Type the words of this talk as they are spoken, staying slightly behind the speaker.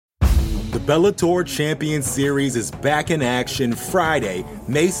Bellator Champion Series is back in action Friday,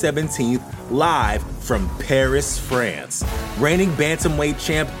 May 17th, live from Paris, France. Reigning bantamweight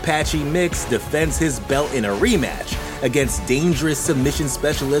champ Patchy Mix defends his belt in a rematch against dangerous submission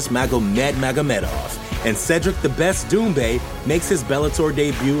specialist Magomed Magomedov. And Cedric the Best Doumbé makes his Bellator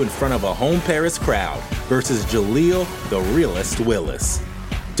debut in front of a home Paris crowd versus Jaleel the Realist Willis.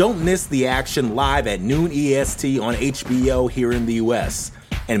 Don't miss the action live at noon EST on HBO here in the US.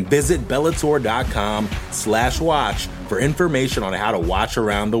 And visit Bellator.com/watch for information on how to watch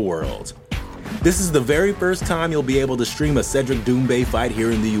around the world. This is the very first time you'll be able to stream a Cedric Doumbé fight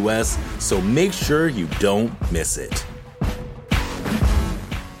here in the US, so make sure you don't miss it.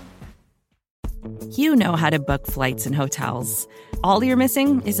 You know how to book flights and hotels. All you're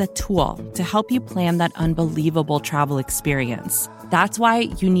missing is a tool to help you plan that unbelievable travel experience. That's why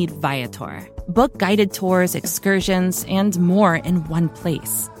you need Viator. Book guided tours, excursions, and more in one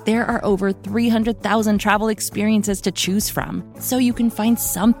place. There are over 300,000 travel experiences to choose from, so you can find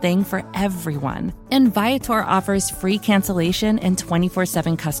something for everyone. And Viator offers free cancellation and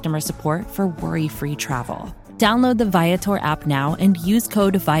 24/7 customer support for worry-free travel. Download the Viator app now and use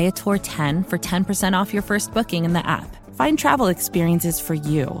code Viator10 for 10% off your first booking in the app. Find travel experiences for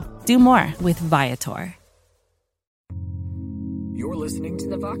you. Do more with Viator. You're listening to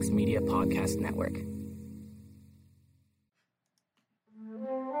the Vox Media Podcast Network.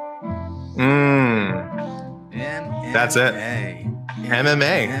 That's it.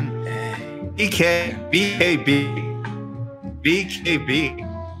 MMA. BKB.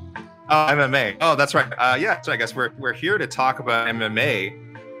 Oh, MMA. Oh, that's right. So I guess we're here to talk about MMA.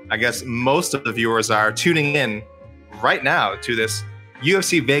 I guess most of the viewers are tuning in right now to this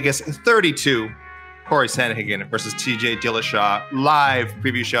UFC Vegas 32 Corey Sandhagen versus TJ Dillashaw live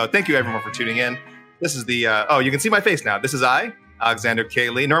preview show. Thank you everyone for tuning in. This is the you can see my face now. This is Alexander K.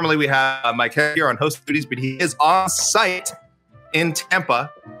 Lee. Normally we have Mike here on host duties, but he is on site in Tampa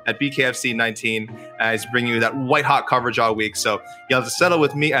at BKFC 19. He's bringing you that white hot coverage all week. So you'll have to settle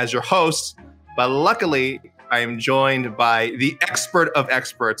with me as your host. But luckily, I am joined by the expert of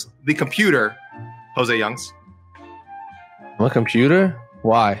experts, the computer, Jose Youngs. I'm a computer?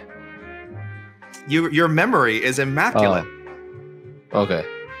 Why? Your memory is immaculate. Oh. Okay,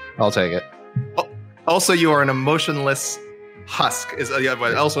 I'll take it. Also, you are an emotionless husk, is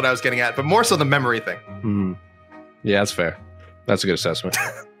also what I was getting at, but more so the memory thing. Mm-hmm. Yeah, that's fair. That's a good assessment.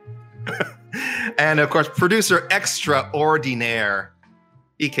 And of course, producer extraordinaire,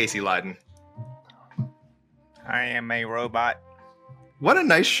 E. Casey Leiden. I am a robot. What a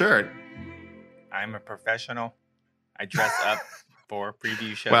nice shirt. I'm a professional. I dress up for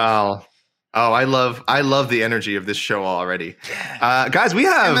preview shows. Wow. Oh, I love the energy of this show already. Guys, we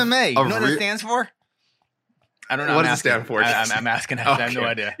have MMA. You know what it stands for? I don't know. What does it stand for? I'm asking. I have no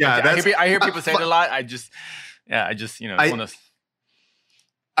idea. Yeah, I hear people say it a lot. I just it's one of those.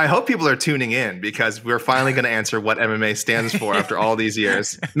 I hope people are tuning in because we're finally going to answer what MMA stands for after all these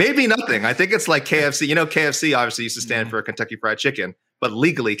years. Maybe nothing. I think it's like KFC. You know, KFC obviously used to stand for Kentucky Fried Chicken, but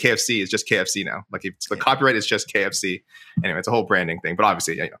legally KFC is just KFC now. Like the copyright is just KFC. Anyway, it's a whole branding thing, but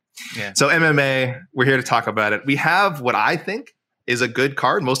obviously, Yeah. So MMA, we're here to talk about it. We have what I think is a good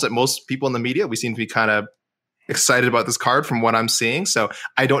card. Most people in the media, we seem to be kind of excited about this card from what I'm seeing. So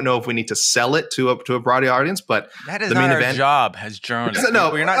I don't know if we need to sell it to a broad audience, but that is the main not our job as journalists.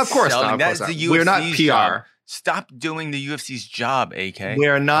 No, we're not of course selling. not. That's the UFC's we're not PR. Job. Stop doing the UFC's job, AK. We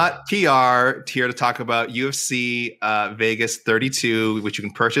are not PR here to talk about UFC Vegas 32, which you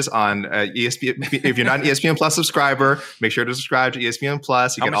can purchase on ESPN. If you're not an ESPN Plus subscriber, make sure to subscribe to ESPN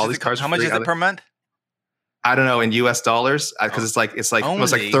Plus. You get all these cards. How much is it per month? I don't know in US dollars because it's like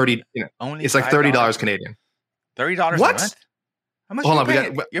almost like 30. It's like $30 Canadian. $30 a month? How much? Hold on,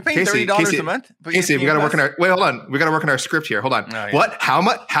 you're paying $30 a month. Casey, we got to work on our. Wait, hold on. We got to work on our script here. Hold on. Oh, yeah. What? How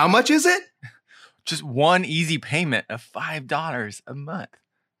much? How much is it? Just one easy payment of $5 a month.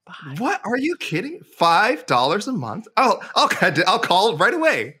 What? Are you kidding? $5 a month? I'll call right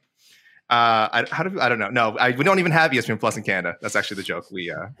away. I don't know. No, we don't even have ESPN Plus in Canada. That's actually the joke.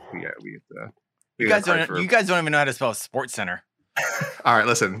 You guys don't even know how to spell Sports Center. All right,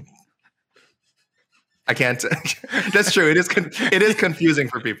 listen. I can't. That's true. It is confusing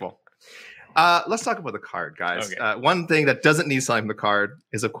for people. Let's talk about the card, guys. Okay. One thing that doesn't need selling from the card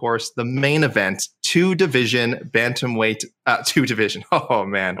is, of course, the main event: two-division bantamweight. Two-division. Oh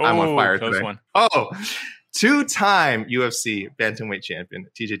man, I'm on fire today. One. Two-time UFC bantamweight champion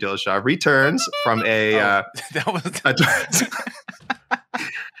TJ Dillashaw returns from a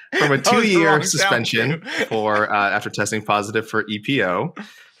from a 2-year suspension for after testing positive for EPO.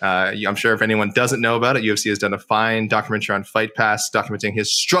 I'm sure if anyone doesn't know about it, UFC has done a fine documentary on Fight Pass documenting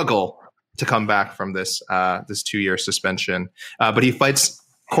his struggle to come back from this 2-year suspension. But he fights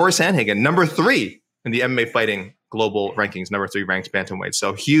Corey Sandhagen, number 3 in the MMA fighting global rankings, number 3 ranked bantamweight.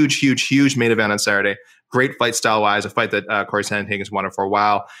 So huge main event on Saturday. Great fight style wise, a fight that Corey Sandhagen's wanted for a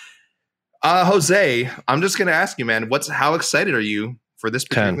while. Jose, I'm just going to ask you, man, how excited are you for this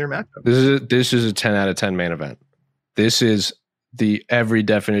particular matchup? This is a 10 out of 10 main event. This is the every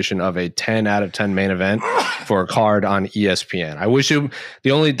definition of a 10 out of 10 main event for a card on ESPN. I wish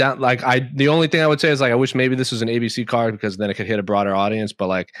the only thing I would say is I wish maybe this was an ABC card because then it could hit a broader audience.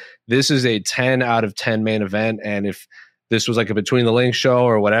 But this is a 10 out of 10 main event, and if this was a Between the Links show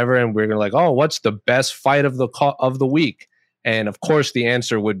or whatever, and we're gonna what's the best fight of the week? And of course, the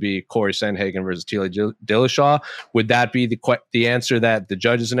answer would be Corey Sandhagen versus TJ Dillashaw. Would that be the answer that the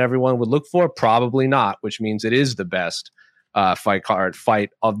judges and everyone would look for? Probably not, which means it is the best fight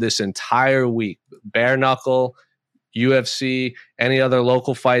of this entire week. Bare knuckle, UFC, any other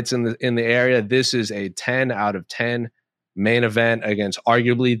local fights in the area. This is a 10 out of 10 main event against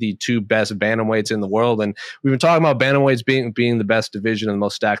arguably the 2 best bantamweights in the world. And we've been talking about bantamweights being the best division and the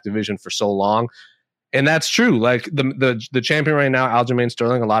most stacked division for so long. And that's true. The champion right now, Aljamain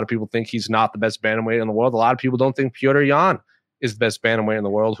Sterling, a lot of people think he's not the best bantamweight in the world. A lot of people don't think Petr Yan is the best bantamweight in the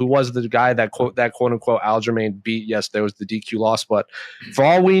world. Who was the guy that quote unquote Aljamain beat? Yes, there was the DQ loss, but for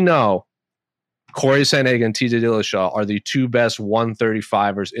all we know, Corey Sandhagen and TJ Dillashaw are the 2 best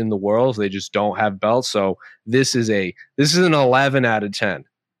 135ers in the world. They just don't have belts. So this is an 11 out of 10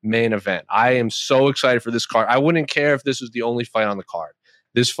 main event. I am so excited for this card. I wouldn't care if this was the only fight on the card.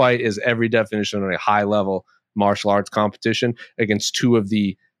 This fight is every definition of a high level martial arts competition against 2 of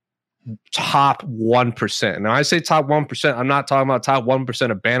the top 1%. Now I say top 1%. I'm not talking about top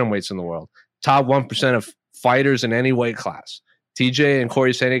 1% of bantamweights in the world. Top 1% of fighters in any weight class. TJ and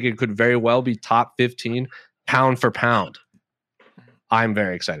Corey Sandhagen could very well be top 15 pound for pound. I'm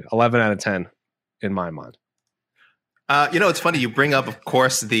very excited. 11 out of 10 in my mind. It's funny. You bring up, of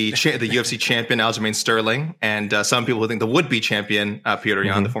course, the UFC champion, Aljamain Sterling, and some people who think the would-be champion, Petr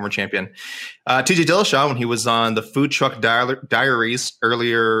Yan, the former champion. TJ Dillashaw, when he was on the Food Truck Diaries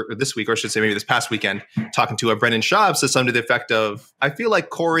earlier this week, or I should say maybe this past weekend, talking to Brendan Schaub, said something to the effect of, I feel like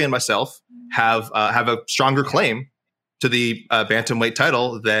Corey and myself have a stronger claim to the bantamweight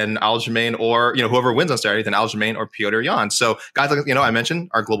title than Aljamain or whoever wins on Saturday than Aljamain or Petr Yan. So guys, I mentioned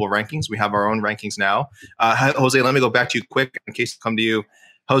our global rankings. We have our own rankings now. Jose, let me go back to you quick in case I come to you.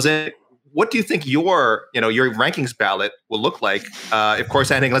 Jose, what do you think your rankings ballot will look like if Corey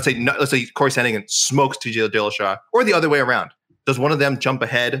Sandhagen, let's say Corey Sandhagen smokes TJ Dillashaw, or the other way around? Does one of them jump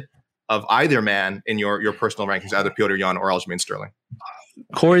ahead of either man in your personal rankings, either Petr Yan or Aljamain Sterling?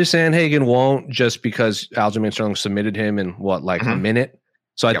 Corey Sandhagen won't, just because Aljamain Sterling submitted him in a minute.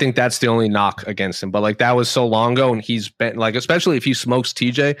 So I think that's the only knock against him. But that was so long ago, and he's been especially if he smokes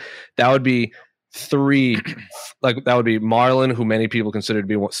TJ, that would be 3. That would be Marlon, who many people consider to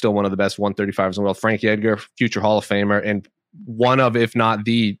be still one of the best 135ers in the world. Frankie Edgar, future Hall of Famer, and one of, if not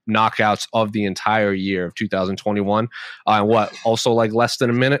the knockouts of the entire year of 2021. Also less than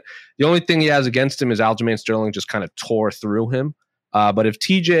a minute. The only thing he has against him is Aljamain Sterling just kind of tore through him. But if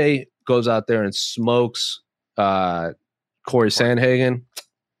TJ goes out there and smokes Corey Sandhagen,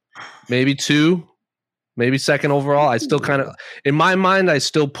 maybe 2, maybe 2nd overall. I still kind of, in my mind, I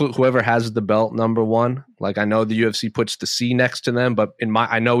still put whoever has the belt number 1. I know the UFC puts the C next to them, but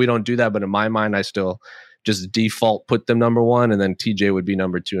I know we don't do that. But in my mind, I still just default put them number 1, and then TJ would be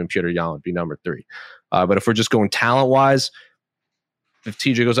number 2, and Petr Yan would be number 3. But if we're just going talent wise, if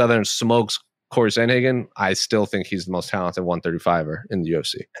TJ goes out there and smokes Corey Sandhagen, I still think he's the most talented 135er in the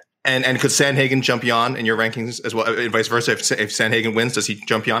UFC. And could Sandhagen jump Yan in your rankings as well? And vice versa, if Sandhagen wins, does he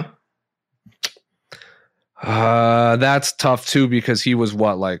jump Yan? That's tough too, because he was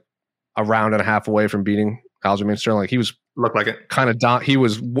a round and a half away from beating Aljamain Sterling. He was looked like it. Kind of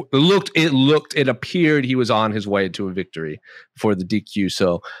it appeared he was on his way to a victory for the DQ.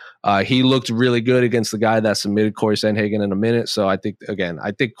 So he looked really good against the guy that submitted Corey Sandhagen in a minute. So I think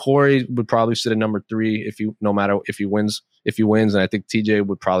Corey would probably sit at number 3 if he wins, and I think TJ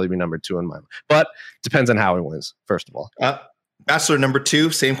would probably be number 2 in my mind. But depends on how he wins, first of all. Bachelor number 2,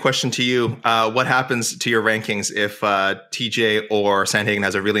 same question to you. What happens to your rankings if TJ or Sandhagen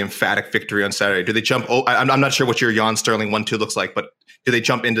has a really emphatic victory on Saturday? Do they jump? I'm not sure what your Yan Sterling 1-2 looks like, but do they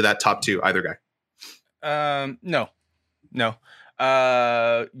jump into that top 2, either guy? No.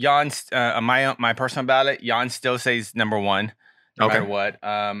 Jan's my personal ballot, Jan still says number 1, no matter what.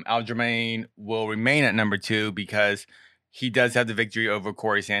 Aljamain will remain at number 2 because he does have the victory over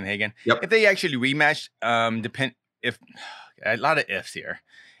Corey Sandhagen. Yep. If they actually rematch, a lot of ifs here.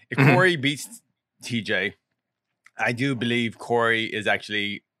 If Corey beats TJ, I do believe Corey is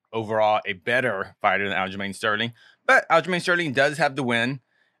actually overall a better fighter than Aljamain Sterling. But Aljamain Sterling does have the win,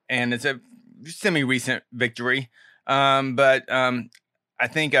 and it's a semi-recent victory. But I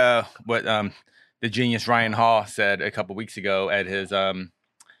think what the genius Ryan Hall said a couple weeks ago at his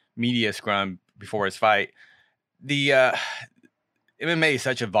media scrum before his fight, the MMA is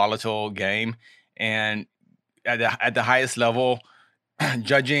such a volatile game, and at the highest level,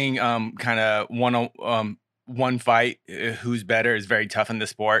 judging kind of one fight who's better is very tough in the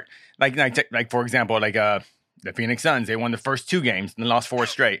sport. Like for example, the Phoenix Suns, they won the first 2 games and lost 4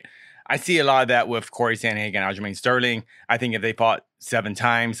 straight. I see a lot of that with Corey Sandhagen and Aljamain Sterling. I think if they fought 7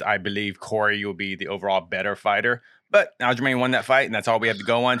 times, I believe Corey will be the overall better fighter. But Aljamain won that fight, and that's all we have to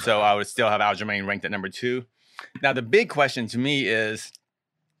go on. So I would still have Aljamain ranked at number 2. Now, the big question to me is,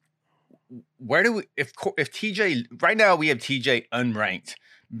 where do we, if TJ, right now we have TJ unranked,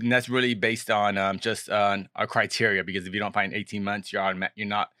 and that's really based on just our criteria, because if you don't find 18 months, you're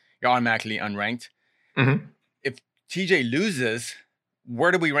automatically unranked. Mm-hmm. If TJ loses,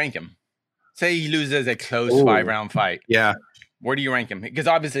 where do we rank him? Say he loses a close 5-round fight. Yeah. Where do you rank him? Because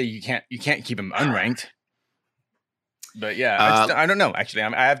obviously you can't keep him unranked. But yeah, I don't know. Actually,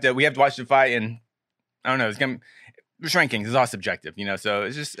 we have to watch the fight, and I don't know. This rankings is all subjective, So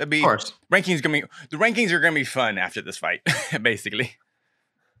it's just rankings the rankings are gonna be fun after this fight, basically.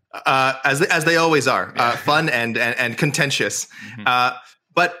 As they always are, fun and contentious. Mm-hmm.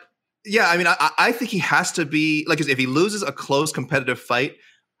 But yeah, I mean, I think he has to be, like, if he loses a close competitive fight,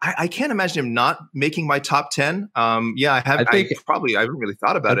 I can't imagine him not making my top 10. I haven't really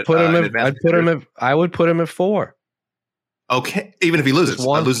thought about it. I would put him at 4. Okay, even if he loses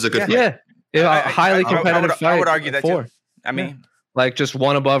a good fight. Yeah, a highly competitive fight. I would argue that 4. Too. I mean, like just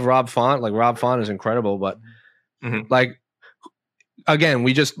one above Rob Font. Like Rob Font is incredible, but like again,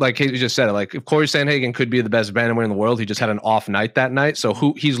 we just like he just said it. Like if Corey Sandhagen could be the best bantamweight in the world, he just had an off night that night.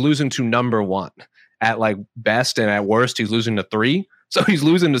 So he's losing to number 1 at like best, and at worst he's losing to 3. So he's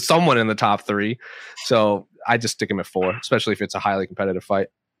losing to someone in the top 3. So I just stick him at 4, especially if it's a highly competitive fight.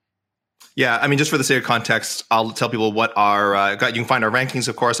 Yeah, I mean, just for the sake of context, I'll tell people what our you can find our rankings,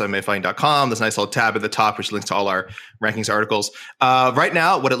 of course, on MMAfighting.com. There's a nice little tab at the top which links to all our rankings articles. Right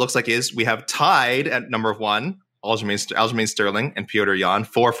now, what it looks like is we have tied at number 1 Aljamain Sterling and Petr Yan.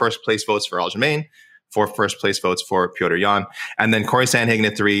 4 first place votes for Aljamain, 4 first place votes for Petr Yan, and then Corey Sandhagen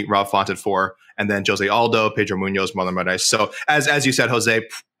at 3, Rob Font at 4, and then Jose Aldo, Pedro Munoz, Marlon Moraes. So as you said, Jose,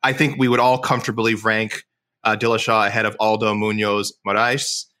 I think we would all comfortably rank Dillashaw ahead of Aldo, Munoz,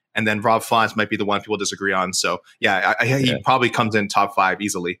 Moraes. And then Rob Font might be the one people disagree on. So he probably comes in top 5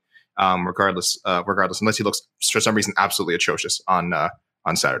 easily, regardless, unless he looks for some reason absolutely atrocious on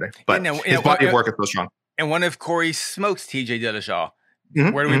Saturday. But his body of work is so strong. And what if Corey smokes TJ Dillashaw?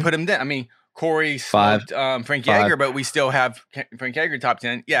 Where do we put him then? I mean, Corey smoked Frank Yeager, but we still have Frank Yeager top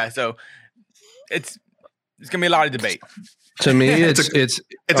 10. Yeah, so it's gonna be a lot of debate. To me, it's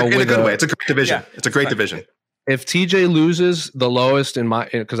in a good way. It's a great division. Yeah, it's a great division. If TJ loses the lowest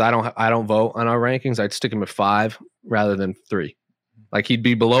because I don't vote on our rankings, I'd stick him at 5 rather than 3. Like he'd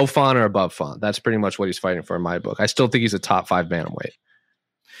be below Font or above Font. That's pretty much what he's fighting for in my book. I still think he's a top 5 bantamweight.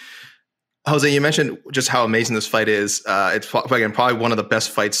 Jose, you mentioned just how amazing this fight is. It's again probably one of the best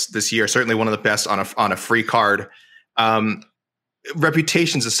fights this year. Certainly one of the best on a free card.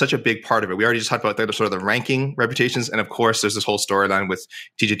 Reputations is such a big part of it. We already just talked about the sort of the ranking reputations, and of course, there's this whole storyline with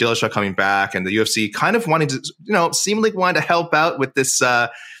TJ Dillashaw coming back, and the UFC kind of wanting to, seemingly wanting to help out with this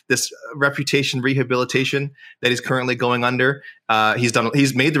reputation rehabilitation that he's currently going under.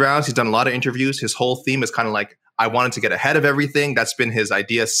 He's made the rounds. He's done a lot of interviews. His whole theme is kind of like, I wanted to get ahead of everything. That's been his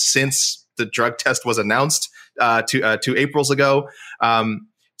idea since the drug test was announced 2 Aprils ago.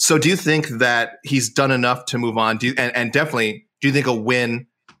 So, do you think that he's done enough to move on? Do you think a win,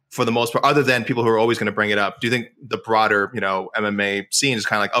 for the most part, other than people who are always going to bring it up, do you think the broader, MMA scene is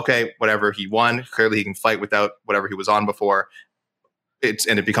kind of like, okay, whatever, he won. Clearly, he can fight without whatever he was on before.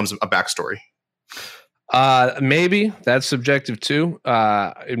 It becomes a backstory. Maybe that's subjective too.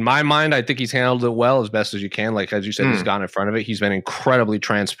 In my mind, I think he's handled it well, as best as you can. Like as you said, he's gone in front of it. He's been incredibly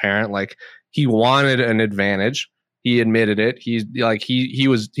transparent. Like he wanted an advantage. He admitted it. He's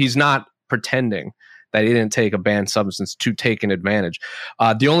not pretending that he didn't take a banned substance to take an advantage.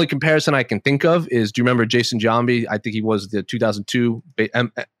 The only comparison I can think of is, do you remember Jason Giambi? I think he was the 2002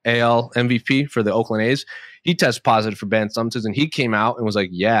 AL MVP for the Oakland A's. He tested positive for banned substances, and he came out and was like,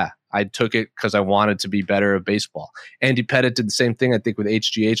 yeah, I took it because I wanted to be better at baseball. Andy Pettitte did the same thing, I think, with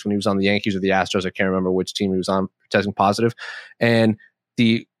HGH when he was on the Yankees or the Astros. I can't remember which team he was on, testing positive. And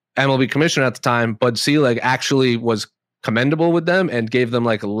the MLB commissioner at the time, Bud Selig, actually was commendable with them and gave them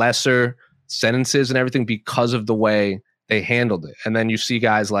like lesser sentences and everything because of the way they handled it. And then you see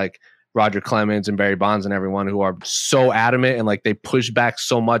guys like Roger Clemens and Barry Bonds and everyone who are so adamant and like they push back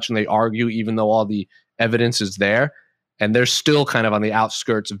so much and they argue even though all the evidence is there, and they're still kind of on the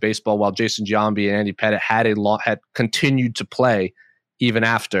outskirts of baseball, while Jason Giambi and Andy Pettitte had continued to play even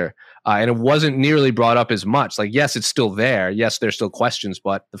after. And it wasn't nearly brought up as much. Like, yes, it's still there. Yes, there's still questions,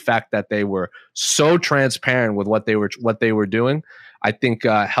 but the fact that they were so transparent with what they were doing, I think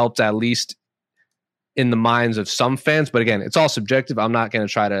helped at least in the minds of some fans. But again, it's all subjective. I'm not going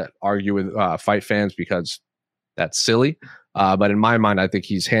to try to argue with fight fans because that's silly. But in my mind, I think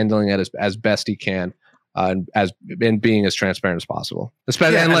he's handling it as best he can. And being as transparent as possible,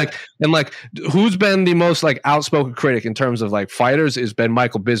 especially and who's been the most like outspoken critic in terms of like fighters has been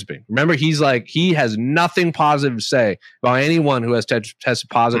Michael Bisping. Remember, he has nothing positive to say about anyone who has tested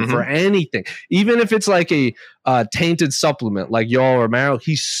positive for anything, even if it's like a tainted supplement like Yoel Romero.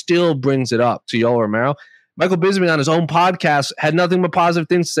 He still brings it up to Yoel Romero. Michael Bisping on his own podcast had nothing but positive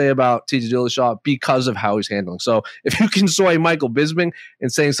things to say about TJ Dillashaw because of how he's handling. So if you can soy Michael Bisping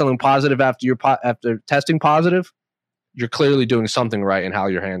and saying something positive after testing positive, you're clearly doing something right in how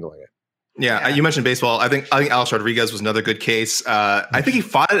you're handling it. Yeah, you mentioned baseball. I think Alex Rodriguez was another good case. I think he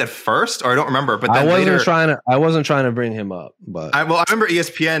fought it at first, or I don't remember. But then I wasn't trying to bring him up. But I remember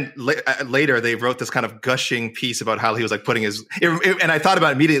ESPN later they wrote this kind of gushing piece about how he was like putting his. And I thought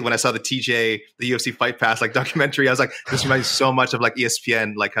about it immediately when I saw the UFC Fight Pass like documentary. I was like, this reminds me so much of like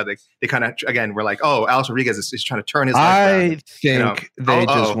ESPN, like how they kind of again were like, oh, Alex Rodriguez is trying to turn his life around. I think they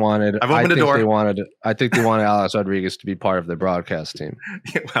just wanted. I've opened the door. I think they wanted Alex Rodriguez to be part of the broadcast team.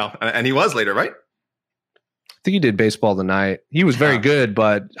 Well, and he was later, right? I think he did Baseball Tonight. He was very good,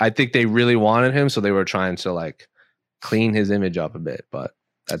 but I think they really wanted him, so they were trying to like clean his image up a bit. But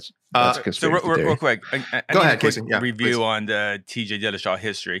that's a conspiracy theory. Real quick, Go ahead, Casey. Review please. On the TJ Dillashaw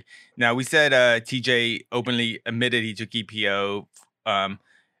history. Now we said TJ openly admitted he took EPO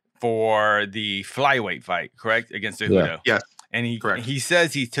for the flyweight fight, correct, against Cejudo. Yeah. And he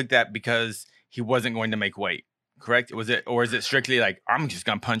says he took that because he wasn't going to make weight. Correct? Is it strictly like I'm just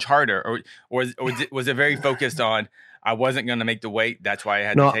gonna punch harder, or was it very focused on I wasn't gonna make the weight, that's why I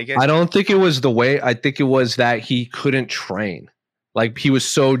had to take it? I don't think it was the weight. I think it was that he couldn't train. Like he was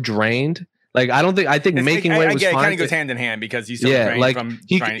so drained. Like I think making weight was fine. It kind of goes hand in hand because he's so drained like from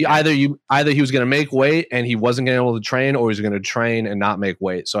either he was gonna make weight and he wasn't gonna be able to train, or he was gonna train and not make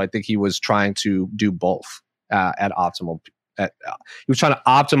weight. So I think he was trying to do both at optimal. He was trying to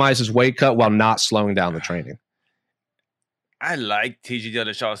optimize his weight cut while not slowing down the training. I like TJ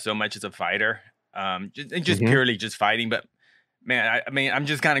Dillashaw so much as a fighter, just purely just fighting. But man, I mean, I'm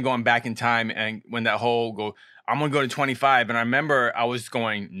just kind of going back in time, and when that whole I'm gonna go to 25, and I remember I was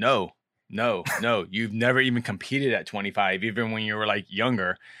going, no, you've never even competed at 25, even when you were like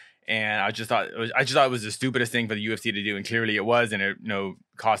younger. And I just thought it was the stupidest thing for the UFC to do, and clearly it was, and it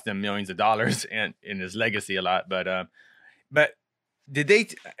cost them millions of dollars and in his legacy a lot. But did they?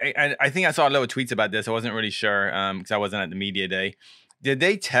 I think I saw a lot of tweets about this. I wasn't really sure because I wasn't at the media day. Did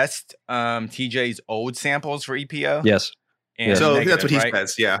they test TJ's old samples for EPO? Yes. And so negative, that's what he right?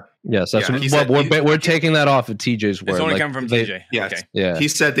 says. Yeah. Yes, that's we're taking that off of TJ's word. It's only coming from TJ. Yes. Okay. Yeah. He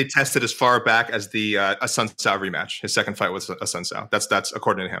said they tested as far back as the Sun Tzu rematch. His second fight was a Sun Tzu. That's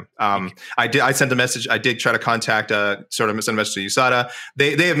according to him. I sent a message. I did try to contact send a message to USADA.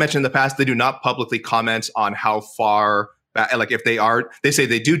 They have mentioned in the past they do not publicly comment on how far. Like if they say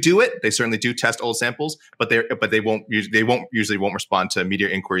they do it. They certainly do test old samples, but they won't usually respond to media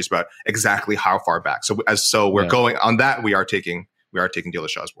inquiries about exactly how far back. So we're going on that. We are taking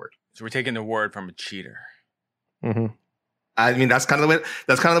Dillashaw's word. So we're taking the word from a cheater. Mm-hmm. I mean, that's kind of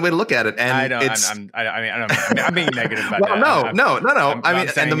the way to look at it. And I'm being negative about that. No.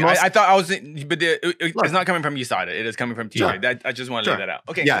 I thought I was, but it's not coming from USADA. It is coming from TJ. Sure. I just want to lay that out.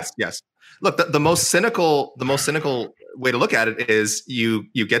 Okay. Yes. Look, the most cynical way to look at it is you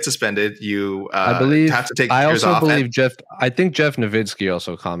get suspended. You have to take years off. I think Jeff Nowitzki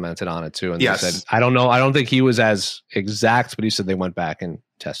also commented on it too, and they said I don't know. I don't think he was as exact, but he said they went back and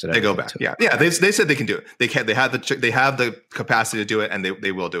tested it. They go back. Too. Yeah. They said they can do it. They can. They have the capacity to do it, and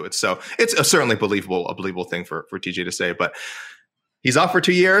they will do it. So it's certainly a believable thing for TJ to say, but. He's off for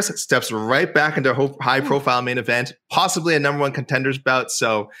 2 years, steps right back into a high-profile main event, possibly a number one contenders bout.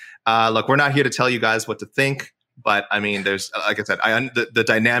 So, look, we're not here to tell you guys what to think, but I mean, there's, like I said, the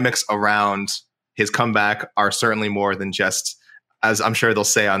dynamics around his comeback are certainly more than just, as I'm sure they'll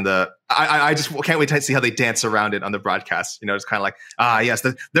say on the. I just can't wait to see how they dance around it on the broadcast. It's kind of like, yes,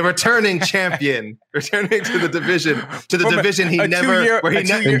 the returning champion, returning to the division he never.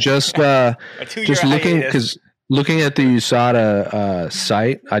 Just looking because. Looking at the USADA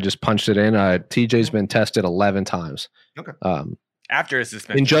site, I just punched it in. TJ's been tested 11 times. Okay. After his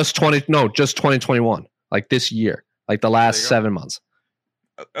suspension. In just 2021, like this year, like the last 7 months.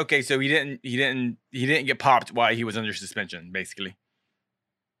 Okay, so he didn't get popped while he was under suspension, basically.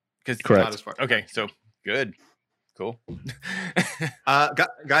 Correct. Okay, so good, cool.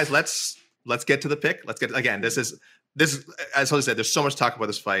 Guys, let's get to the pick. Let's get again. This is as Jose said. There's so much talk about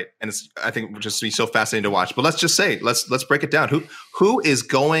this fight, and I think just be so fascinating to watch. But let's just say let's break it down. Who is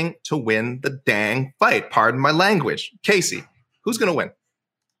going to win the dang fight? Pardon my language, Casey. Who's going to win?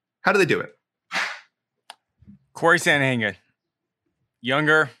 How do they do it? Corey Sandhagen.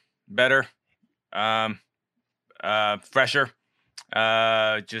 Younger, better, fresher.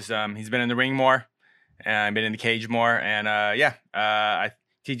 He's been in the ring more, and been in the cage more, and TJ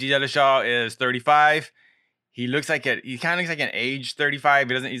Dillashaw is 35. He looks like he kind of looks like an age 35.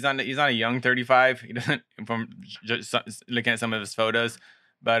 He's not a young 35. He doesn't, from just looking at some of his photos.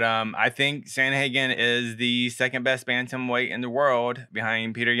 But I think Sandhagen is the second best bantamweight in the world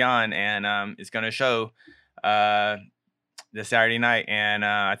behind Peter Yan, and it's going to show this Saturday night, and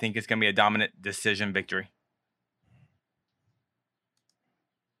I think it's going to be a dominant decision victory.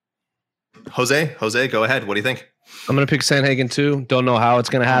 Jose, go ahead. What do you think? I'm going to pick Sandhagen too. Don't know how it's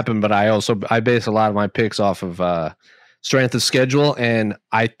going to happen, but I base a lot of my picks off of strength of schedule, and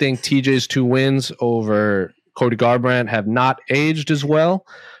I think TJ's 2 wins over Cody Garbrandt have not aged as well.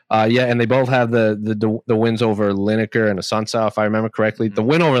 And they both have the wins over Lineker and Assunção, if I remember correctly. The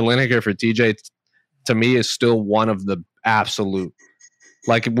win over Lineker for TJ, to me, is still one of the absolute,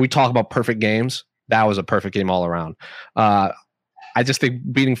 like, we talk about perfect games, that was a perfect game all around. I just think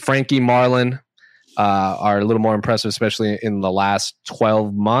beating Frankie Marlin are a little more impressive, especially in the last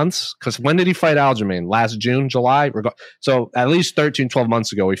 12 months. Because when did he fight Aljamain? Last June, July? So at least 13, 12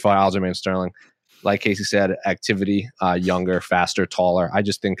 months ago, he fought Aljamain Sterling. Like Casey said, activity, younger, faster, taller. I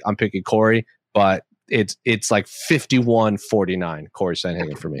just think I'm picking Corey, but it's like 51-49 Corey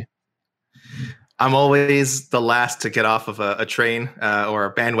Sandhagen for me. I'm always the last to get off of a train or a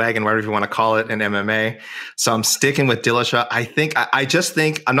bandwagon, whatever you want to call it, in MMA. So I'm sticking with Dillashaw. I just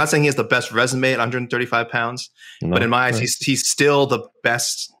think I'm not saying he has the best resume at 135 pounds, but in my eyes, he's still the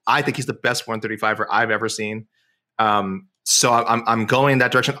best. I think he's the best 135er I've ever seen. So I'm going in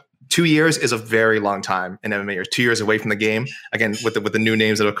that direction. 2 years is a very long time in MMA. You're 2 years away from the game. Again, with the new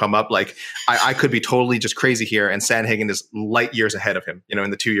names that have come up, like I could be totally just crazy here, and Sandhagen is light years ahead of him.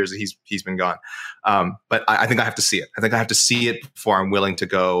 In the 2 years that he's been gone. But I think I have to see it. I think I have to see it before I'm willing to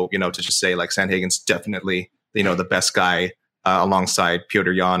go. To just say like Sandhagen's definitely the best guy alongside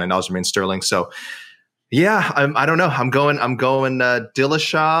Petr Yan and Aljamain Sterling. So yeah, I don't know. I'm going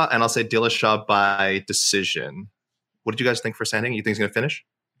Dillashaw, and I'll say Dillashaw by decision. What did you guys think for Sandhagen? You think he's going to finish?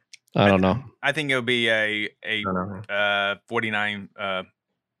 I don't know. I think it'll be a 49 4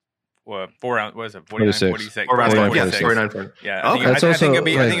 round. What is it? 49, 46. 4 rounds. 49. Yeah. I think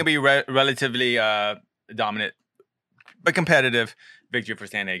it'll be relatively dominant, but victory for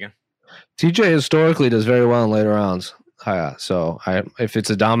Sandhagen. TJ historically does very well in later rounds. If it's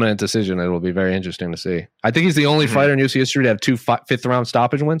a dominant decision, it will be very interesting to see. I think he's the only fighter in UFC history to have 2 fifth round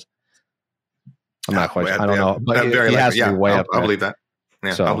stoppage wins. I'm not quite sure. I don't know, but he has to be way up. I believe that.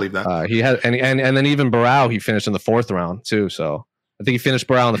 Yeah, so, I'll believe that. He had, and then even Barao, he finished in the 4th round too. So I think he finished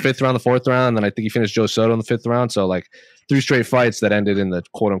Barao in the 5th round, the 4th round, and then I think he finished Joe Soto in the 5th round. So like 3 straight fights that ended in the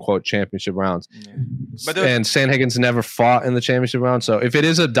quote unquote championship rounds. Yeah. And Sandhagen's never fought in the championship round. So if it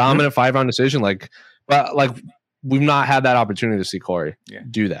is a dominant 5-round decision, we've not had that opportunity to see Corey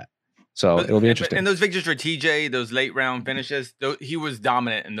do that. So it'll be interesting. And those victories for TJ, those late round finishes, he was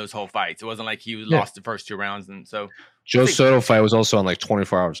dominant in those whole fights. It wasn't like he lost the first 2 rounds, and so. Joe Soto fight was also on like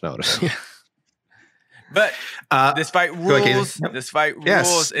 24 hours notice. But this fight rules. This fight rules.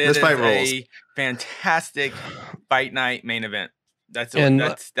 Yes, this fight rules. A fantastic fight night main event. That's I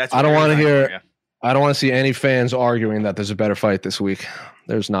don't want to hear. Yeah. I don't want to see any fans arguing that there's a better fight this week.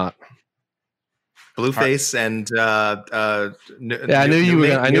 There's not. Blueface and I knew you were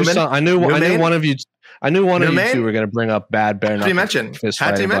gonna, I knew one of you. I knew one of you two were going to bring up bad bare knuckle. It's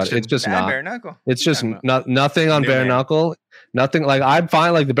just not. Bare knuckle. It's just nothing on bare knuckle. Nothing like I'm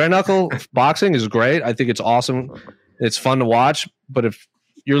fine. Like the bare knuckle boxing is great. I think it's awesome. It's fun to watch. But if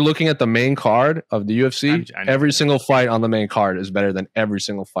you're looking at the main card of the UFC, every single fight on the main card is better than every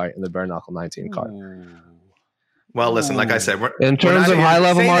single fight in the bare knuckle 19 card. Well, listen, like I said, in terms of high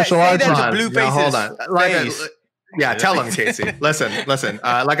level martial arts, hold on. Tell him, Casey. Listen.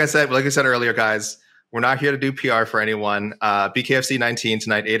 Like I said earlier, guys. We're not here to do PR for anyone. BKFC 19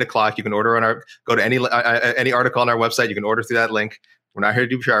 tonight, 8:00. You can order go to any article on our website. You can order through that link. We're not here to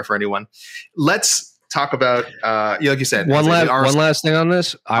do PR for anyone. Let's talk about, like you said, one last thing on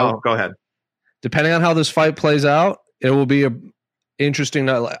this. Go ahead. Depending on how this fight plays out, it will be a interesting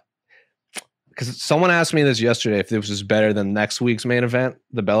night. Because someone asked me this yesterday if this was better than next week's main event,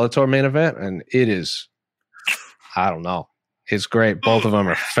 the Bellator main event, and it is. I don't know. It's great. Both of them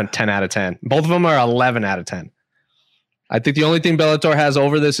are 10 out of 10. Both of them are 11 out of 10. I think the only thing Bellator has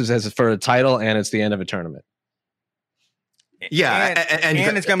over this is as for a title, and it's the end of a tournament. Yeah,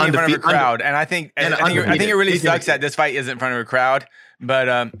 and it's going to be in front of a crowd. And I think it really sucks that this fight isn't in front of a crowd.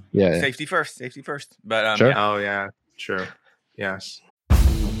 But safety first. But sure. Oh yeah, sure. Yes.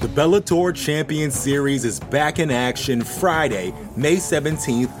 The Bellator Champion Series is back in action Friday, May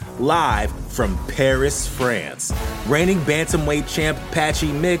 17th, live from Paris, France. Reigning bantamweight champ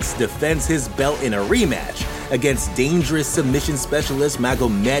Patchy Mix defends his belt in a rematch against dangerous submission specialist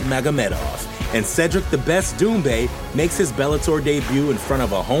Magomed Magomedov. And Cedric the Best Doumbé makes his Bellator debut in front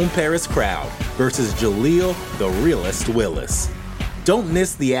of a home Paris crowd versus Jaleel the Realist Willis. Don't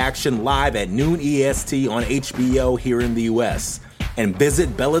miss the action live at noon EST on HBO here in the US. And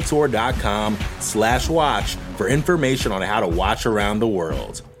visit Bellator.com/watch for information on how to watch around the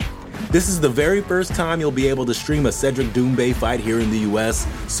world. This is the very first time you'll be able to stream a Cedric Doumbé fight here in the US,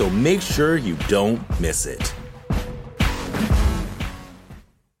 so make sure you don't miss it.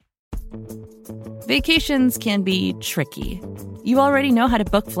 Vacations can be tricky. You already know how to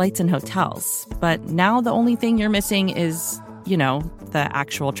book flights and hotels, but now the only thing you're missing is, the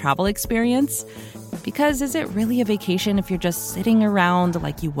actual travel experience. Because is it really a vacation if you're just sitting around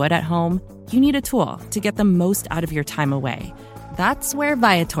like you would at home? You need a tool to get the most out of your time away. That's where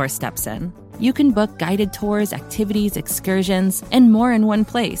Viator steps in. You can book guided tours, activities, excursions, and more in one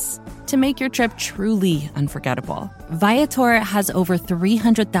place to make your trip truly unforgettable. Viator has over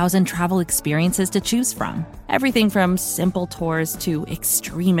 300,000 travel experiences to choose from. Everything from simple tours to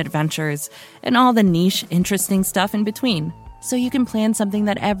extreme adventures and all the niche, interesting stuff in between. So you can plan something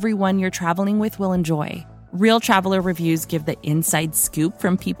that everyone you're traveling with will enjoy. Real traveler reviews give the inside scoop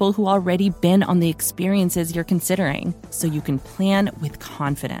from people who already been on the experiences you're considering, so you can plan with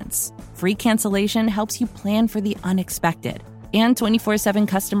confidence. Free cancellation helps you plan for the unexpected. And 24/7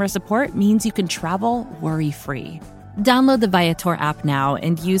 customer support means you can travel worry-free. Download the Viator app now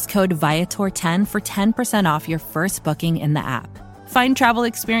and use code Viator10 for 10% off your first booking in the app. Find travel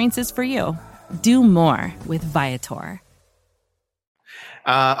experiences for you. Do more with Viator.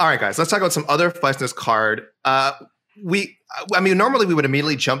 All right, guys, let's talk about some other fights in this card. Normally we would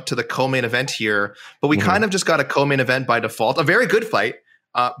immediately jump to the co-main event here, but we kind of just got a co-main event by default. A very good fight.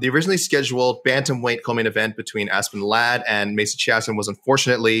 The originally scheduled bantamweight co-main event between Aspen Ladd and Macy Chiasson was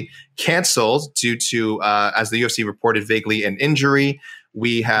unfortunately canceled due to, as the UFC reported vaguely, an injury.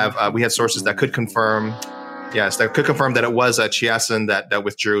 We had sources that could confirm. Yes, that could confirm that it was Chiasson that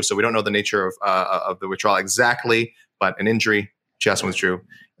withdrew. So we don't know the nature of the withdrawal exactly, but an injury. Chiasson withdrew.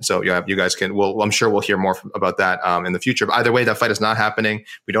 So you guys can. I'm sure we'll hear more about that in the future. But either way, that fight is not happening.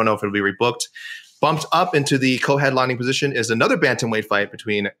 We don't know if it'll be rebooked. Bumped up into the co-headlining position is another bantamweight fight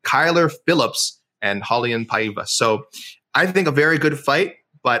between Kyler Phillips and Raulian Paiva. So I think a very good fight,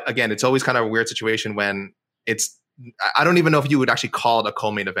 but again, it's always kind of a weird situation when it's. I don't even know if you would actually call it a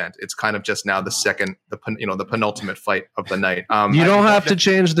co-main event. It's kind of just now the penultimate fight of the night. You don't have to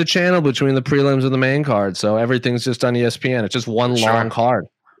change the channel between the prelims and the main card, so everything's just on ESPN. It's just one long card,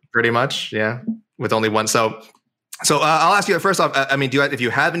 pretty much. Yeah, with only one. So I'll ask you first off. If you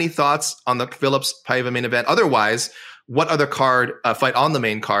have any thoughts on the Phillips Paiva main event? Otherwise, what other card fight on the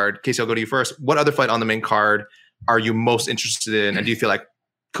main card? Casey, I'll go to you first. What other fight on the main card are you most interested in, and do you feel like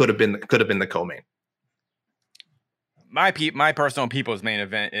could have been the co-main? My personal people's main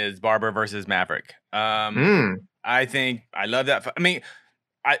event is Barber versus Maverick. I think I love that.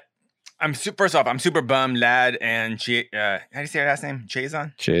 I'm super bummed. Ladd and how do you say her last name?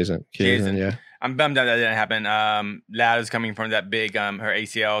 Chiasson, yeah. I'm bummed that didn't happen. Ladd is coming from that big her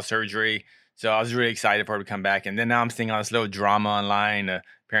ACL surgery, so I was really excited for her to come back. And then now I'm seeing all this little drama online.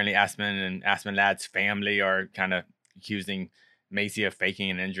 Apparently, Aspen Ladd's family are kind of accusing Macy of faking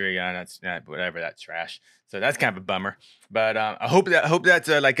an injury. That's trash. So that's kind of a bummer. But I hope that's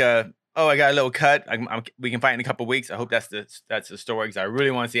I got a little cut. We can fight in a couple of weeks. I hope that's the story, because I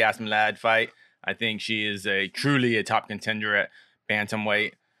really want to see Aspen Ladd fight. I think she is truly a top contender at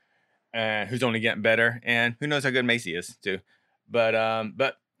bantamweight, who's only getting better, and who knows how good Macy is too. But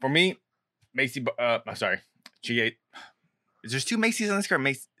for me, Macy. There's two Macy's on this card.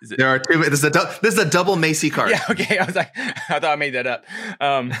 There are two. This is a double Macy card. Yeah. Okay. I was like, I thought I made that up.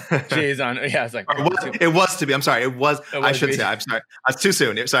 She's on. Yeah. I was like, it was to be. I'm sorry. It was. I should say. I'm sorry. It's too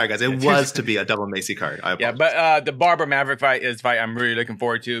soon. Sorry, guys. It was to be a double Macy card. Yeah. But the Barber Maverick fight is a fight I'm really looking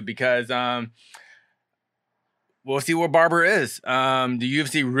forward to, because we'll see where Barber is. The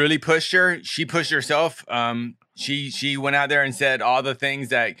UFC really pushed her. She pushed herself. She went out there and said all the things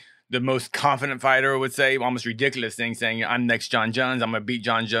that the most confident fighter would say, almost ridiculous things, saying, "I'm next John Jones. I'm going to beat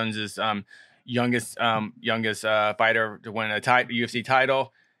John Jones's youngest fighter to win a UFC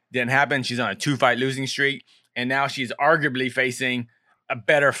title." Didn't happen. She's on a 2-fight losing streak, and now she's arguably facing a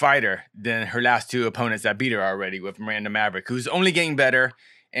better fighter than her last 2 opponents that beat her already, with Miranda Maverick, who's only getting better,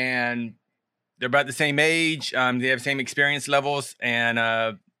 and they're about the same age. They have the same experience levels,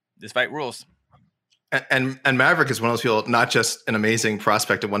 and this fight rules. And Maverick is one of those people, not just an amazing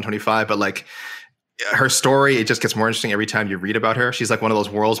prospect at 125, but like her story, it just gets more interesting every time you read about her. She's like one of those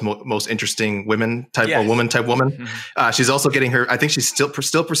world's most interesting woman type woman. Mm-hmm. She's also getting her, I think she's still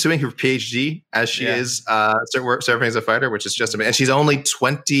pursuing her PhD as she is serving as a fighter, which is just amazing. And she's only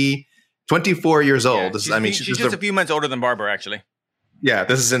 24 years old. She's just a few months older than Barber, actually. Yeah,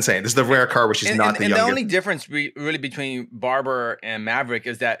 this is insane. This is the rare card where she's not the youngest. And the only difference really between Barber and Maverick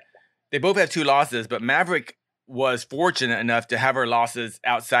is that they both have 2 losses, but Maverick was fortunate enough to have her losses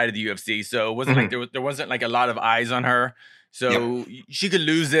outside of the UFC. So it wasn't like there wasn't like a lot of eyes on her. So she could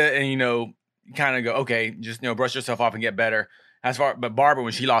lose it and, kind of go, okay, just, brush yourself off and get better. But Barber,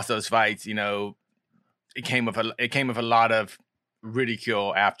 when she lost those fights, it came with a lot of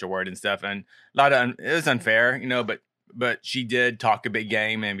ridicule afterward and stuff. And it was unfair, but she did talk a big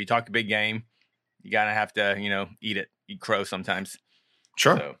game, and if you talk a big game, you gotta have to, eat crow sometimes.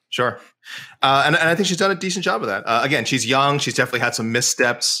 Sure. And I think she's done a decent job of that. Again, she's young. She's definitely had some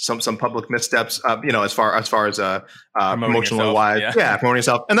missteps, some public missteps, as far as promotional wise. Yeah, promoting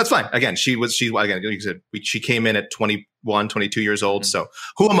herself. And that's fine. Again, she came in at 21, 22 years old. So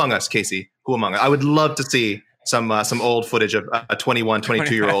who among us, Casey? Who among us? I would love to see some old footage of a 21,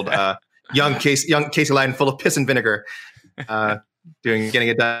 22-year-old young Casey Leiden full of piss and vinegar. Getting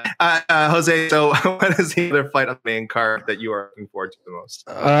it done. Jose, so what is the other fight on the main card that you are looking forward to the most?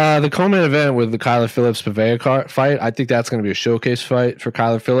 The co-main event with the Kyler Phillips-Pavea fight, I think that's going to be a showcase fight for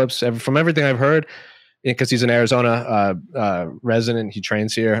Kyler Phillips. From everything I've heard, because he's an Arizona resident, he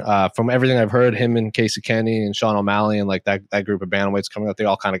trains here. From everything I've heard, him and Casey Kenny and Sean O'Malley and like that group of bantamweights coming up, they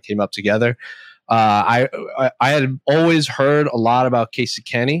all kind of came up together. I had always heard a lot about Casey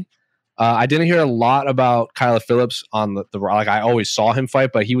Kenny. I didn't hear a lot about Kyler Phillips on the like. I always saw him fight,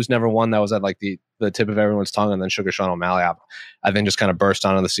 but he was never one that was at like the tip of everyone's tongue. And then Sugar Sean O'Malley, I then just kind of burst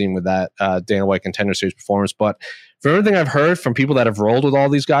onto the scene with that Dana White Contender Series performance. But from everything I've heard from people that have rolled with all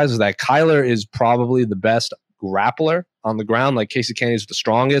these guys, is that Kyler is probably the best grappler on the ground. Like Casey Kenny is the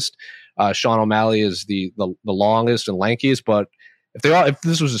strongest. Sean O'Malley is the longest and lankiest. But if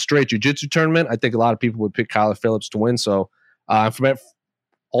this was a straight jiu-jitsu tournament, I think a lot of people would pick Kyler Phillips to win. So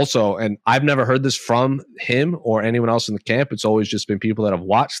also, and I've never heard this from him or anyone else in the camp. It's always just been people that have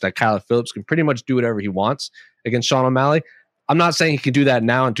watched that Kyler Phillips can pretty much do whatever he wants against Sean O'Malley. I'm not saying he can do that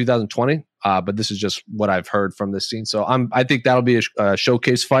now in 2020, but this is just what I've heard from this scene. So I think that'll be a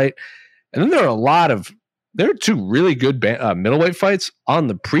showcase fight. And then there are 2 really good middleweight fights on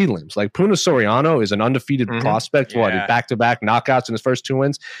the prelims. Like Puna Soriano is an undefeated prospect. Did back-to-back knockouts in his first 2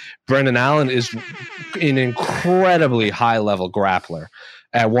 wins. Brendan Allen is an incredibly high-level grappler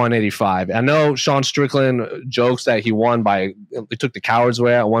at 185. I know Sean Strickland jokes that he took the coward's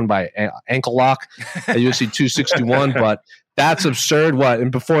way out, won by ankle lock at UFC 261, but that's absurd.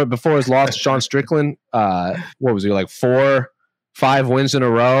 And before his loss to Sean Strickland, what was he, like 4-5 wins in a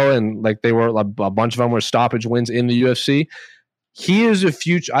row, and like they were a bunch of them were stoppage wins in the UFC. He is a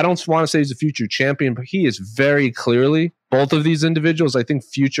future. I don't want to say he's a future champion, but he is very clearly both of these individuals. I think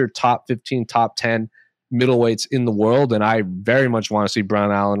future top 15, top 10 middleweights in the world, and I very much want to see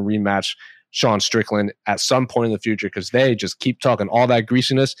Brendan Allen rematch Sean Strickland at some point in the future, because they just keep talking all that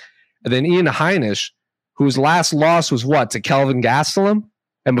greasiness. And then Ian Heinisch, whose last loss was to Kelvin Gastelum,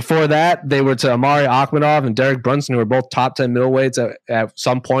 and before that they were to Amari Akhmedov and Derek Brunson, who were both top 10 middleweights at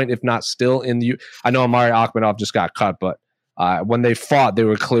some point, if not still in the. I know Amari Akhmedov just got cut, but when they fought, they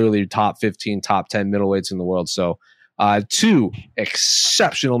were clearly top 15, top 10 middleweights in the world. So 2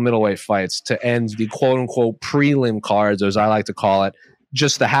 exceptional middleweight fights to end the quote-unquote prelim cards, as I like to call it,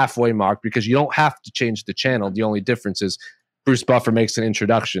 just the halfway mark, because you don't have to change the channel. The only difference is Bruce Buffer makes an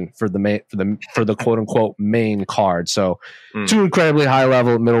introduction for the quote-unquote main card. So 2 incredibly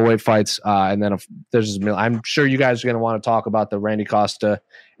high-level middleweight fights, and then I'm sure you guys are going to want to talk about the Randy Costa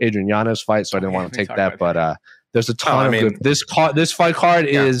Adrian Yanez fight, so I didn't want to take that, but there's a ton of good. This fight card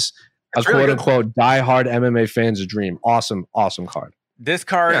is a quote-unquote diehard MMA fans' dream. Awesome card. This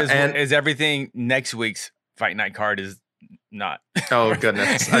card is everything next week's Fight Night card is not. Oh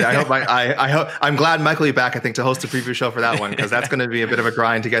goodness! I hope I hope I'm glad Michael will be back. I think to host a preview show for that one because that's going to be a bit of a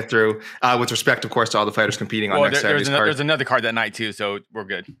grind to get through. With respect, of course, to all the fighters competing on next Saturday's card. There's another card that night too, so we're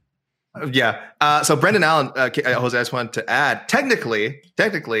good. Yeah. So Brendan Allen, Jose, I just wanted to add, technically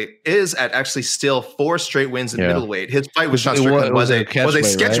is at actually still 4 straight wins in middleweight. His fight with Sean Strickland was a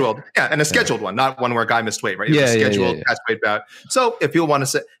scheduled, right? And a scheduled one, not one where a guy missed weight, right? It was a scheduled catch weight bout. So if you want to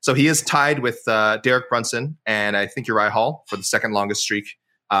say, so he is tied with Derek Brunson and I think Uriah Hall for the second longest streak,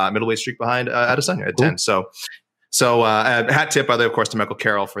 middleweight streak behind Adesanya at 10. So hat tip, by the way, of course, to Michael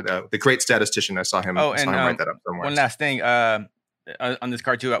Carroll for the great statistician. I saw him. Write that up somewhere. One last thing. On this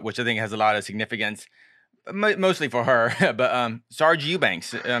card too, which I think has a lot of significance, mostly for her. But Sarge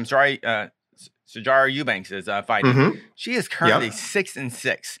Eubanks, Sijara Eubanks is fighting. Mm-hmm. She is currently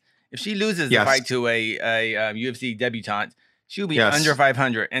 6-6. If she loses the fight to a UFC debutante, she will be under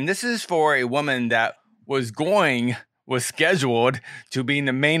 500. And this is for a woman that was scheduled to be in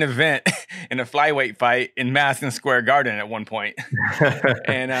the main event in a flyweight fight in Madison Square Garden at one point.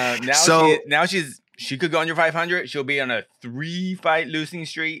 And now she could go under 500. She'll be on a 3-fight losing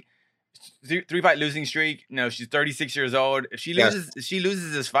streak. No, she's 36 years old. If she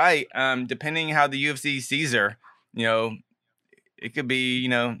loses this fight, depending how the UFC sees her, it could be,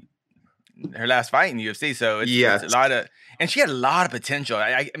 her last fight in the UFC. So it's a lot of, and she had a lot of potential.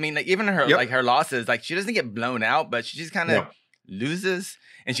 I mean, like, even her her losses, like she doesn't get blown out, but she just kind of loses,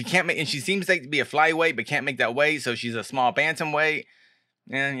 and she can't make. And she seems like to be a flyweight, but can't make that weight. So she's a small bantamweight,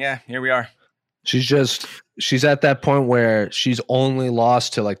 and here we are. She's at that point where she's only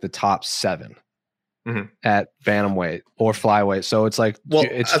lost to like the top 7 at bantamweight or flyweight. So it's like,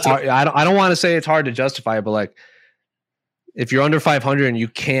 it's hard. I don't want to say it's hard to justify it, but like if you're under 500 and you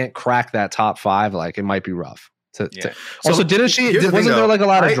can't crack that top 5, like it might be rough. Also, wasn't there like a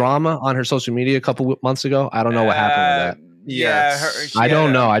lot of drama on her social media a couple months ago? I don't know what happened with that. Yeah, I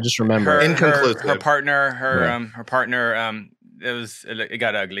don't know. I just remember her partner. It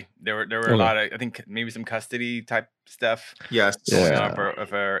got ugly. There were a lot of, I think maybe some custody type stuff. Yes. Of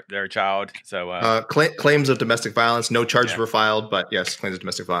their child. So claims of domestic violence. No charges were filed, but yes, claims of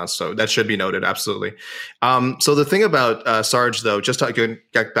domestic violence. So that should be noted. Absolutely. So the thing about Sarge, though, just to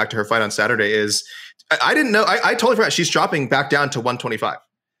get back to her fight on Saturday, is I didn't know. I totally forgot she's dropping back down to 125.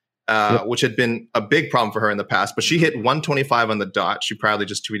 Which had been a big problem for her in the past, but she hit 125 on the dot. She proudly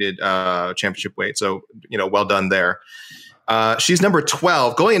just tweeted championship weight. So, well done there. She's number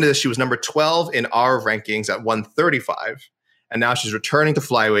 12. Going into this, she was number 12 in our rankings at 135. And now she's returning to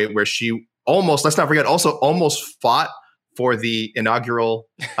flyweight where she almost fought for the inaugural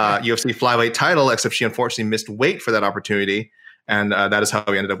UFC flyweight title, except she unfortunately missed weight for that opportunity. And that is how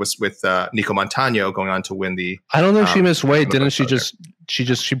we ended up with Nico Montano going on to win the. I don't think she missed weight. Didn't she?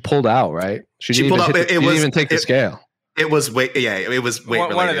 She pulled out, right? She pulled out. She didn't even take the scale. It was weight. Yeah, it was weight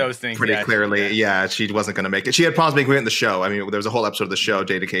related. One of those things. Pretty clearly. Yeah, she wasn't going to make it. She had problems making weight in the show. I mean, there was a whole episode of the show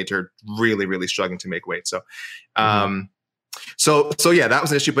dedicated to her really, really struggling to make weight. So, So yeah, that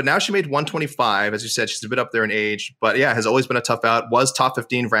was an issue. But now she made 125. As you said, she's a bit up there in age. But yeah, has always been a tough out. Was top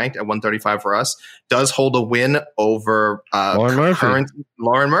 15 ranked at 135 for us. Does hold a win over Lauren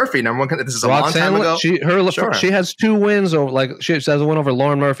Murphy. Number one. This is a long time ago. She has 2 wins. She has a win over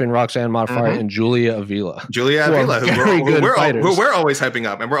Lauren Murphy and Roxanne Modafferi and Julia Avila. Who we're always hyping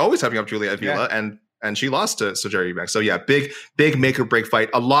up. And we're always hyping up Julia Avila. Yeah. And she lost to Sijara Eubanks. So yeah, big make or break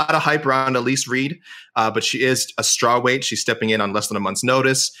fight. A lot of hype around Elise Reed, but she is a strawweight. She's stepping in on less than a month's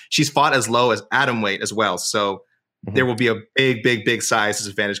notice. She's fought as low as atomweight as well. So there will be a big size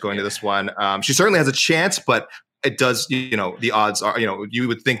disadvantage going to this one. She certainly has a chance, but it does, the odds are, you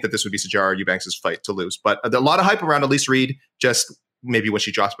would think that this would be Sijara Eubanks' fight to lose. But a lot of hype around Elise Reed, just maybe when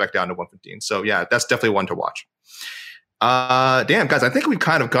she drops back down to 115. So yeah, that's definitely one to watch. Damn, guys, I think we've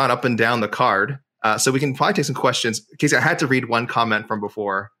kind of gone up and down the card. So we can probably take some questions. Casey, I had to read one comment from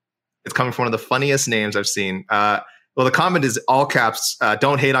before. It's coming from one of the funniest names I've seen. Well, the comment is all caps.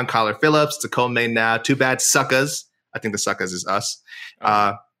 Don't hate on Kyler Phillips. It's a co-main now. Too bad suckers. I think the suckers is us.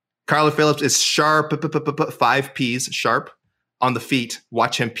 Kyler Phillips is sharp, 5 P's, sharp on the feet.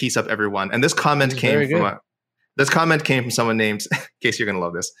 Watch him piece up everyone. And this comment came from someone named, Casey, you're going to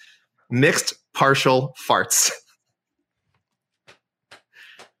love this, Mixed Partial Farts.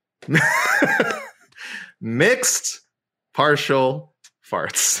 Mixed partial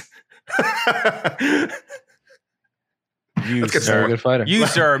farts. You, sir, good fighter. You,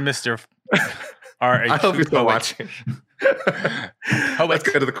 sir, Mr. I hope you're still watching. Let's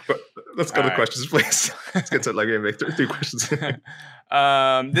go to the questions, please. Let's get to make 3 questions.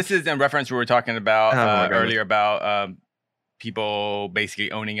 This is in reference we were talking about earlier people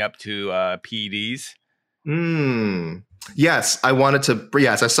basically owning up to PEDs. Yes, I wanted to.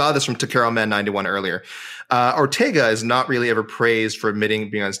 Yes, I saw this from Takaro Man 91 earlier. Ortega is not really ever praised for admitting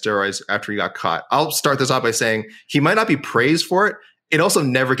being on steroids after he got caught. I'll start this off by saying he might not be praised for it. It also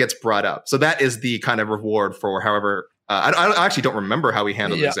never gets brought up. So that is the kind of reward for however. I actually don't remember how he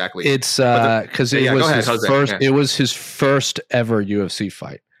handled it exactly. It's because it was his first ever UFC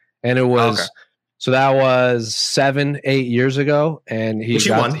fight, and it was so that was 7-8 years ago, and he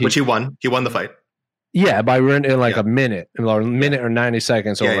won. He won the fight. Yeah, by in like a minute or 90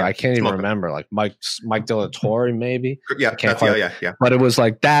 seconds over. I can't even remember. Like Mike De La Torre, maybe. Yeah, But it was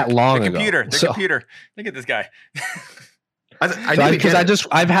like that long ago. The computer. Look at this guy.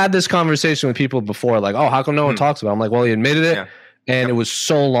 I've had this conversation with people before, like, oh, how come no one talks about it? I'm like, well, he admitted it, and it was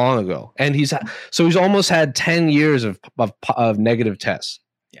so long ago, and he's almost had 10 years of negative tests.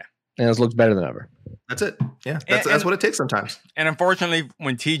 Yeah, and it looks better than ever. That's it. Yeah, that's what it takes sometimes. And unfortunately,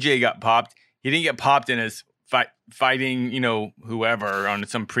 when TJ got popped, he didn't get popped in his fighting, whoever on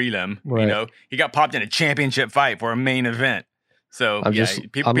some prelim. Right. He got popped in a championship fight for a main event. So I'm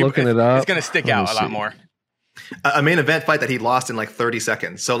looking it up. It's going to stick out a lot more. A main event fight that he lost in like 30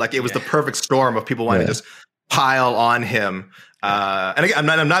 seconds. So like it was the perfect storm of people wanting to just pile on him. And again,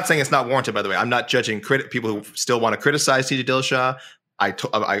 I'm not saying it's not warranted, by the way. I'm not judging people who still want to criticize TJ Dillashaw.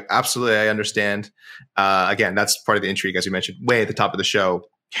 I absolutely understand. Again, that's part of the intrigue, as you mentioned, way at the top of the show.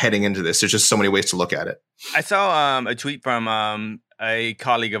 Heading into this, there's just so many ways to look at it. I saw a tweet from a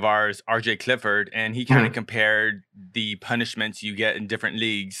colleague of ours, RJ Clifford, and he kind of compared the punishments you get in different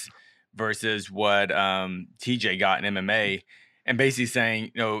leagues versus what TJ got in MMA, and basically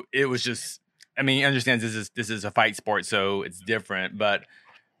saying, it was just. I mean, he understands this is a fight sport, so it's different. But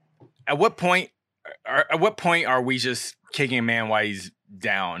at what point are we just kicking a man while he's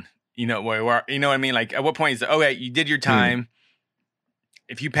down? You know what I mean? Like, at what point is it, okay, you did your time.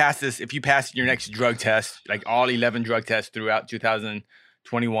 If you pass your next drug test, like all 11 drug tests throughout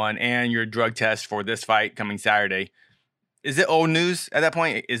 2021 and your drug test for this fight coming Saturday, is it old news at that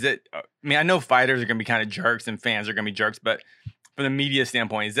point? Is it, I know fighters are going to be kind of jerks and fans are going to be jerks, but from the media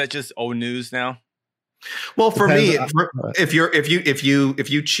standpoint, is that just old news now? Well, for me, if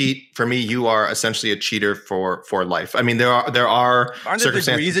you cheat, for me, you are essentially a cheater for life. I mean, there are aren't there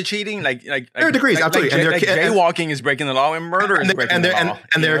degrees of cheating? Like there are degrees, absolutely. Like jaywalking is breaking the law, and murder is breaking the law.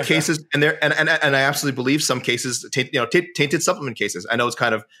 And there are cases, and I absolutely believe some cases, tainted supplement cases. I know it's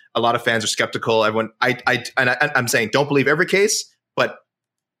kind of a lot of fans are skeptical. Everyone, I'm saying don't believe every case, but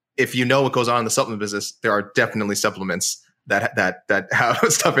if you know what goes on in the supplement business, there are definitely supplements that have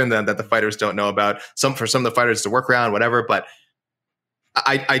stuff in them that the fighters don't know about. For some of the fighters to work around, whatever. But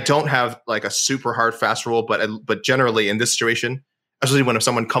I don't have like a super hard fast rule, but generally in this situation, especially when if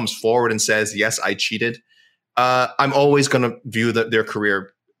someone comes forward and says, yes, I cheated, I'm always going to view their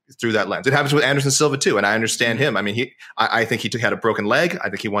career through that lens. It happens with Anderson Silva too. And I understand him. I mean, I think he had a broken leg. I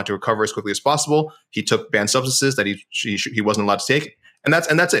think he wanted to recover as quickly as possible. He took banned substances that he wasn't allowed to take. And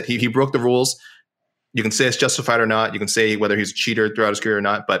that's it. He broke the rules. You can say it's justified or not. You can say whether he's a cheater throughout his career or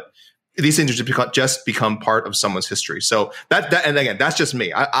not, but these things just become part of someone's history. So that and again, that's just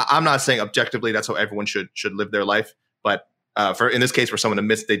me. I'm not saying objectively that's how everyone should live their life, but for in this case where someone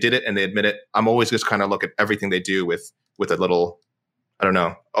admits they did it and they admit it, I'm always just kind of look at everything they do with a little, I don't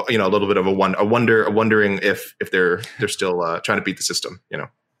know, a little bit of a wondering if they're still trying to beat the system.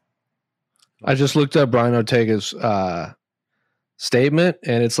 I just looked up Brian Ortega's statement,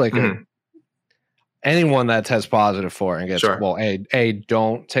 and it's like. Anyone that tests positive for it and gets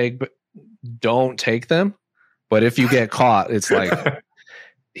don't take them. But if you get caught, it's like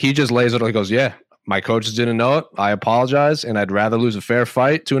he just lays it. He goes, "Yeah, my coaches didn't know it. I apologize, and I'd rather lose a fair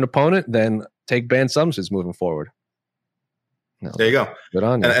fight to an opponent than take banned substances moving forward." There you go. Good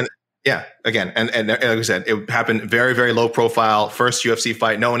on you. And yeah, again, and like I said, it happened very, very low profile. First UFC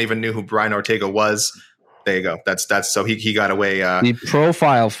fight. No one even knew who Brian Ortega was. There you go. That's so he got away. The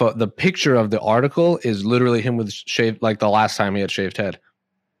profile, the picture of the article is literally him with shaved, like the last time he had shaved head.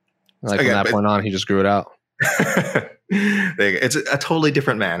 Like again, from that point on, he just grew it out. There you go. It's a totally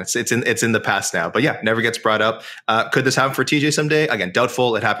different man. It's in the past now. But yeah, never gets brought up. Could this happen for TJ someday? Again,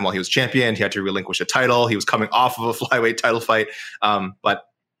 doubtful. It happened while he was champion. He had to relinquish a title. He was coming off of a flyweight title fight. But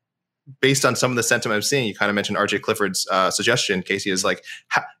based on some of the sentiment I'm seeing, you kind of mentioned RJ Clifford's suggestion. Casey is like,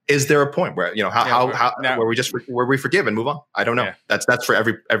 is there a point where where we forgive and move on? I don't know. Yeah. That's for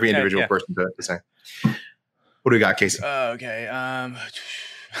every individual person to say. What do we got, Casey? Okay.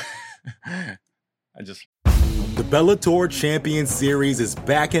 The Bellator Champion Series is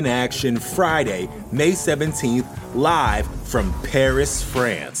back in action Friday, May 17th, live from Paris,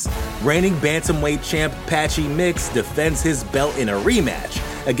 France. Reigning bantamweight champ Patchy Mix defends his belt in a rematch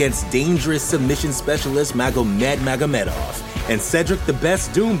against dangerous submission specialist Magomed Magomedov. And Cedric the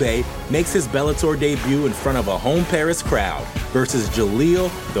Best Doumbé makes his Bellator debut in front of a home Paris crowd versus Jaleel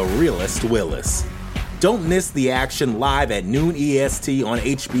the Realist Willis. Don't miss the action live at noon EST on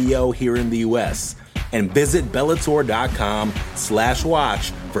HBO here in the US. And visit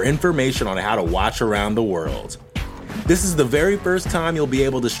Bellator.com/watch for information on how to watch around the world. This is the very first time you'll be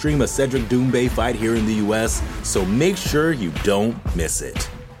able to stream a Cedric Doumbé fight here in the US, so make sure you don't miss it.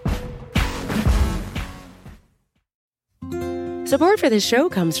 Support for this show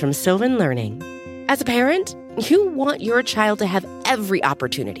comes from Sylvan Learning. As a parent, you want your child to have every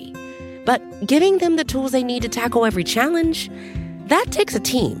opportunity, but giving them the tools they need to tackle every challenge, that takes a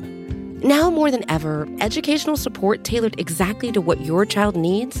team. Now more than ever, educational support tailored exactly to what your child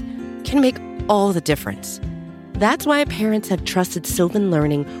needs can make all the difference. That's why parents have trusted Sylvan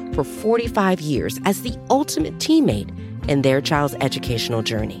Learning for 45 years as the ultimate teammate in their child's educational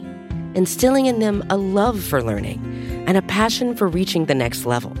journey, instilling in them a love for learning and a passion for reaching the next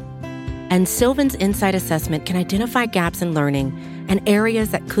level. And Sylvan's Insight Assessment can identify gaps in learning and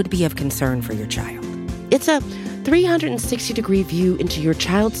areas that could be of concern for your child. It's a 360-degree view into your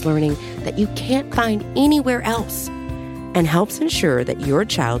child's learning that you can't find anywhere else, and helps ensure that your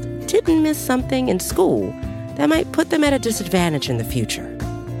child didn't miss something in school that might put them at a disadvantage in the future.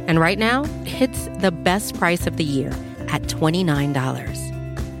 And right now, it's the best price of the year at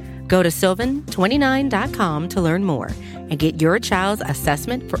 $29. Go to sylvan29.com to learn more and get your child's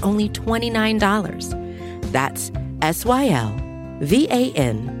assessment for only $29. That's SYLVAN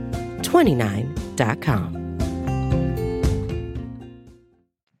 29.com.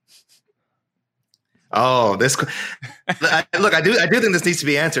 Oh, look! I do think this needs to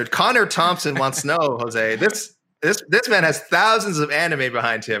be answered. Connor Thompson wants to know, Jose. This man has thousands of anime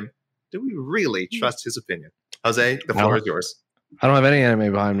behind him. Do we really trust his opinion, Jose? The floor is yours. I don't have any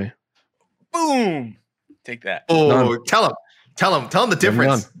anime behind me. Boom! Take that. Oh, None. tell him the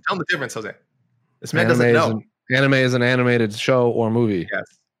difference. Tell him the difference, Jose. This man doesn't know. Anime is an animated show or movie. Yes.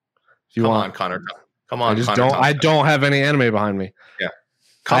 If you want, Connor. Come on, I don't have any anime behind me. Yeah.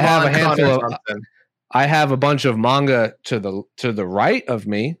 I have a handful of. I have a bunch of manga to the right of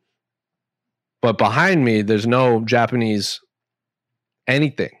me, but behind me, there's no Japanese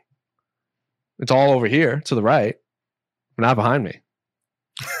anything. It's all over here to the right, but not behind me.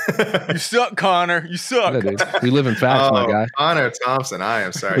 You suck, Connor. You suck. Yeah, we live in facts, my guy. Connor Thompson. I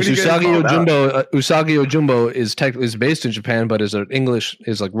am sorry. Usagi Ojumbo is based in Japan, but is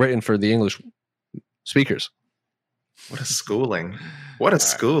written for the English speakers. What a schooling!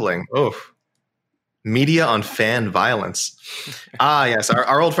 Oof. Media on fan violence. Yes.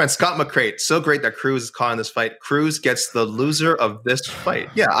 Our old friend Scott McCrate. So great that Cruz is calling this fight. Cruz gets the loser of this fight.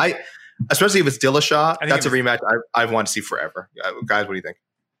 Yeah, especially if it's Dillashaw, that's a rematch I've wanted to see forever. Guys, what do you think?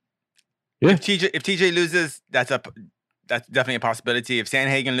 Yeah. If TJ loses, that's definitely a possibility. If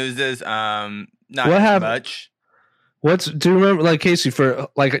Sandhagen loses, not much. Do you remember, like, Casey, for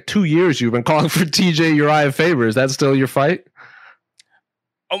like 2 years you've been calling for TJ Uriah Faber? Is that still your fight?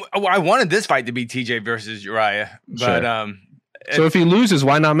 Oh, I wanted this fight to be TJ versus Uriah, but sure. So if he loses,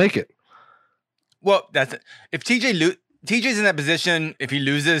 why not make it? Well, that's it. If TJ's in that position, if he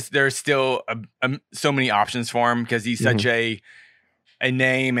loses, there's still so many options for him because he's such a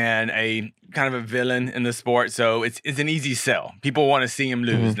name and a kind of a villain in the sport. So it's an easy sell. People want to see him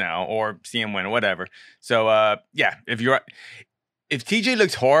lose now or see him win or whatever. So if TJ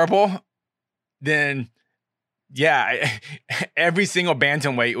looks horrible, then every single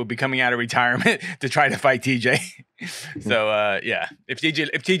bantamweight will be coming out of retirement to try to fight TJ. So if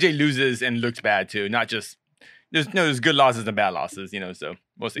TJ loses and looks bad too, not just there's good losses and bad losses, so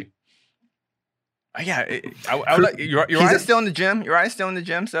we'll see. Uriah's still in the gym. Uriah's still in the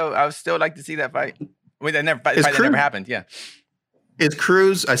gym, so I would still like to see that fight. Wait, that never happened. Yeah. Is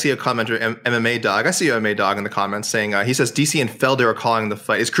Cruz? I see a commenter, MMA Dog. I see a MMA Dog in the comments saying he says DC and Felder are calling the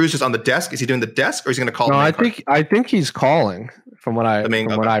fight. Is Cruz just on the desk? Is he doing the desk, or is he going to call? No, I think he's calling. From what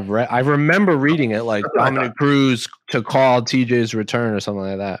I've read, I remember reading it like Dominic Cruz to call TJ's return or something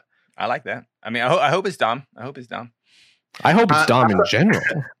like that. I like that. I mean, I hope it's Dom. I hope it's Dom in general.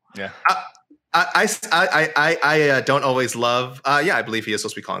 Yeah. I don't always love. I believe he is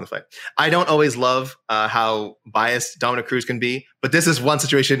supposed to be calling the fight. I don't always love how biased Dominic Cruz can be, but this is one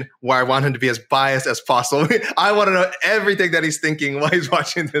situation where I want him to be as biased as possible. I want to know everything that he's thinking while he's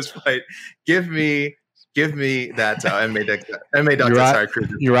watching this fight. Give me that MMA Dog. Cruz.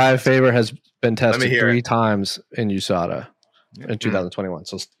 Uriah Faber has been tested 3 times in USADA in 2021,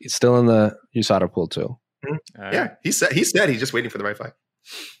 so he's still in the USADA pool too. Yeah, he said he's just waiting for the right fight.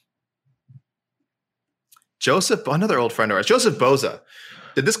 Joseph, another old friend of ours, Joseph Boza.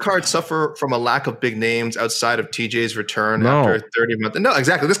 Did this card suffer from a lack of big names outside of TJ's return No. after 30 months? No,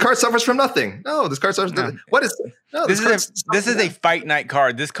 exactly. This card suffers from nothing. No, this card suffers. No. What is no? This is a fight night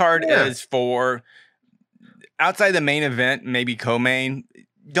card. This card is for outside the main event, maybe co-main.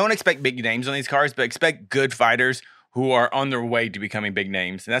 Don't expect big names on these cards, but expect good fighters who are on their way to becoming big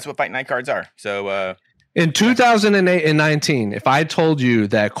names, and that's what fight night cards are. So. In 2008 and 19, if I told you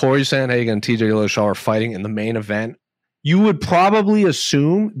that Corey Sandhagen and TJ Dillashaw are fighting in the main event, you would probably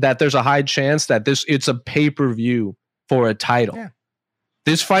assume that there's a high chance that it's a pay-per-view for a title. Yeah.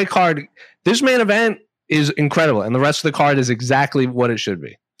 This fight card, this main event is incredible, and the rest of the card is exactly what it should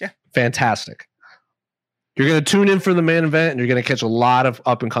be. Yeah. Fantastic. You're going to tune in for the main event, and you're going to catch a lot of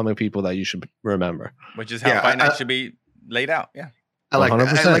up-and-coming people that you should remember. Which is how fight night should be laid out. Yeah. I like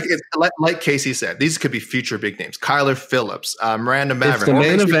 100%. that. Like Casey said, these could be future big names. Kyler Phillips, Miranda Maverick.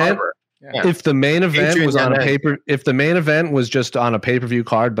 If the main event Adrian was on a Yanez. paper, if the main event was just on a pay-per-view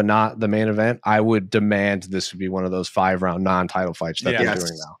card, but not the main event, I would demand this would be one of those 5-round non-title fights that they're doing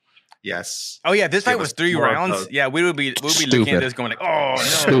now. Yes. Oh yeah, if this fight Give was us 3 more rounds. of those. Yeah, we would be looking at this going like, oh no,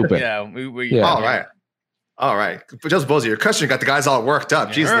 Stupid. Yeah, Yeah. All right. Just Bozy, your question got the guys all worked up.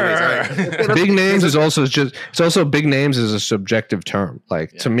 Jeez Louise. All right. Big names is also big names is a subjective term.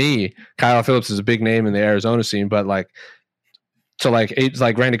 Like to me, Kyle Phillips is a big name in the Arizona scene, but it's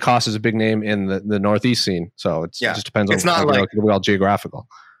like Randy Koss is a big name in the Northeast scene. So it just depends on It's not like all geographical.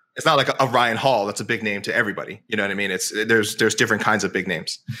 It's not like a Ryan Hall that's a big name to everybody. You know what I mean? There's different kinds of big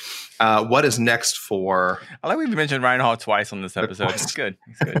names. What is next for? I like we've mentioned Ryan Hall twice on this episode. It's good.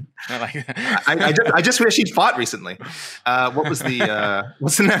 It's good. I like I just wish he'd fought recently. What was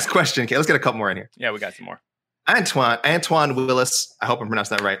what's the next question? Okay, let's get a couple more in here. Yeah, we got some more. Antoine Willis. I hope I'm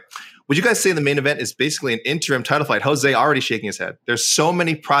pronouncing that right. Would you guys say the main event is basically an interim title fight? Jose already shaking his head. There's so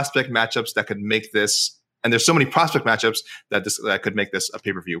many prospect matchups that could make this. And there's so many prospect matchups that could make this a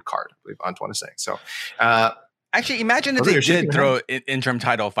pay-per-view card, I believe Antoine is saying. So, actually, imagine if they did throw an interim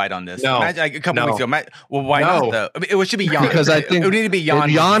title fight on this. No. Imagine, like a couple weeks ago. Well, why not though? I mean, it should be Jan. Because I think it would need to be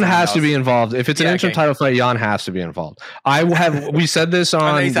Jan. Jan has to be involved. If it's an interim title fight, Jan has to be involved. We said this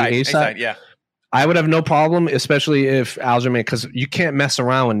on the A side. Yeah. I would have no problem, especially if Aljamain, because you can't mess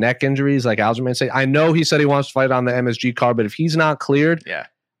around with neck injuries like Aljamain said. I know he said he wants to fight on the MSG card, but if he's not cleared,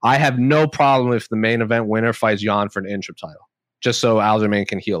 I have no problem if the main event winner fights Jan for an interim title, just so Aljamain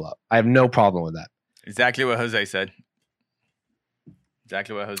can heal up. I have no problem with that. Exactly what Jose said.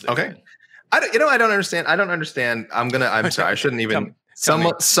 Exactly what Jose said. I don't understand. I'm sorry. I shouldn't even.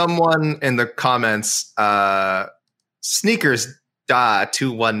 Someone in the comments, Sneakers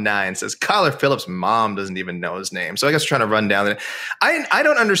 219 says Kyler Phillips' mom doesn't even know his name. So I guess trying to run down. I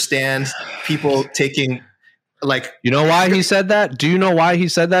don't understand people taking. Like, you know why he said that? Do you know why he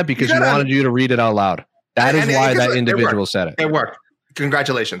said that? Because he wanted you to read it out loud. That is why that individual said it. It worked.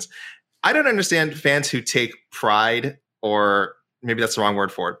 Congratulations. I don't understand fans who take pride, or maybe that's the wrong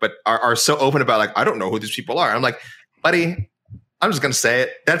word for it, but are so open about like, I don't know who these people are. I'm like, buddy, I'm just going to say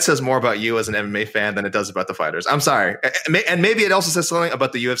it. That says more about you as an MMA fan than it does about the fighters. I'm sorry. And maybe it also says something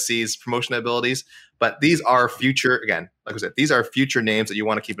about the UFC's promotion abilities, but these are future, again, like I said, these are future names that you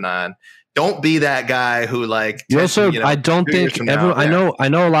want to keep an eye on. Don't be that guy who like. I don't think everyone. I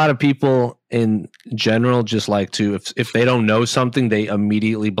know a lot of people in general just like to if they don't know something, they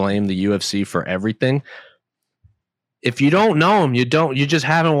immediately blame the UFC for everything. If you don't know him, you just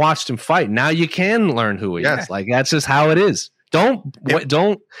haven't watched him fight. Now you can learn who he is. Like that's just how it is. Don't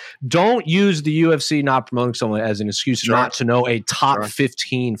use the UFC not promoting someone as an excuse not to know a top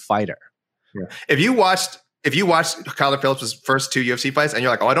 15 fighter. Yeah. If you watched Kyler Phillips' first 2 UFC fights and you're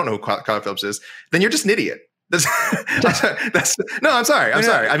like, oh, I don't know who Kyler Phillips is, then you're just an idiot. I'm sorry.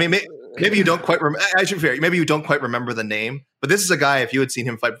 I mean, maybe you don't quite remember. I should be fair. Maybe you don't quite remember the name, but this is a guy. If you had seen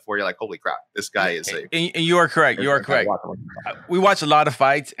him fight before, you're like, holy crap, this guy is a. And you are correct. You are correct. We watch a lot of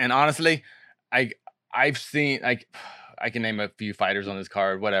fights, and honestly, I've seen like. I can name a few fighters on this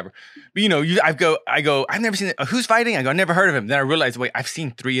card, whatever. But I go, I've never seen it. Who's fighting? I go, I never heard of him. Then I realized, wait, I've seen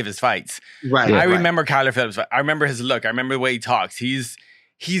 3 of his fights. Right. I remember Kyler Phillips. I remember his look. I remember the way he talks. He's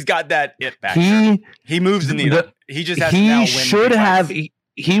got that it back. He moves the needle. He just has to now win. He should have.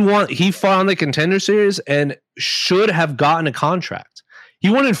 He fought on the Contender Series and should have gotten a contract.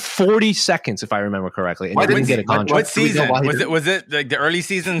 He won in 40 seconds, if I remember correctly, and he didn't get a contract. What season was it? Like the early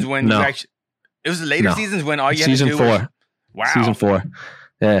seasons when you actually. It was the later seasons when all you had to do was... Wow. Season 4.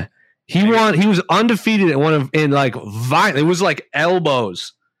 Yeah. He won. He was undefeated in it was like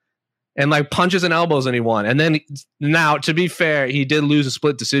elbows and like punches and elbows, and he won. And then now, to be fair, he did lose a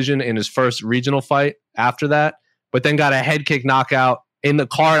split decision in his first regional fight after that, but then got a head kick knockout in the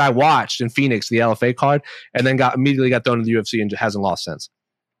card I watched in Phoenix, the LFA card, and then immediately got thrown to the UFC and hasn't lost since.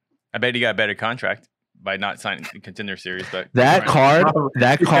 I bet he got a better contract by not signing the Contender Series. But that LFA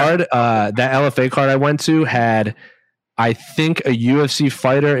card I went to had, I think, a UFC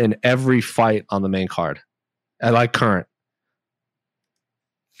fighter in every fight on the main card. I like current.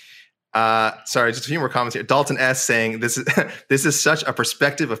 Sorry, just a few more comments here. Dalton S saying this is such a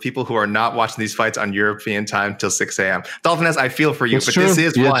perspective of people who are not watching these fights on European time till 6 a.m. Dalton S, I feel for you, It's but true. this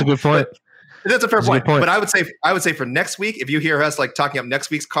is one. That's a good point. That's a fair point. Point. But I would say for next week, if you hear us like talking up next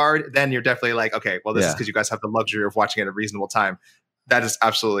week's card, then you're definitely like, okay, well, this is because you guys have the luxury of watching it at a reasonable time. That is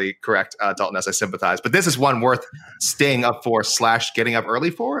absolutely correct, Dalton S. I sympathize. But this is one worth staying up for / getting up early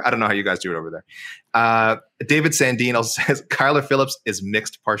for. I don't know how you guys do it over there. David Sandino says Kyler Phillips is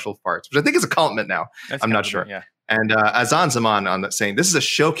mixed partial farts, which I think is a compliment now. I'm not sure. Yeah. And Azan Zaman on that saying this is a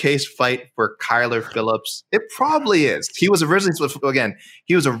showcase fight for Kyler Phillips. It probably is. He was originally supposed to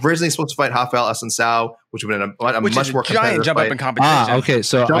fight Rafael Assunção, which would have been a much more giant jump fight. up in competition. Okay.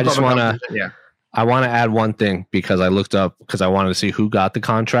 So I just want to add one thing because I looked up because I wanted to see who got the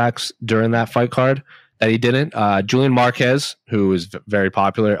contracts during that fight card that he didn't. Julian Marquez, who is very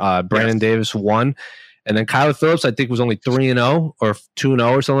popular. Brandon Davis won. And then Kyler Phillips, I think, was only 3-0 or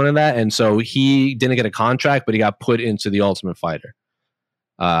 2-0 or something like that. And so he didn't get a contract, but he got put into the Ultimate Fighter.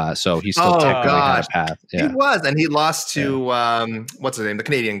 So he's still technically had a path. Yeah. He was, and he lost to what's his name, the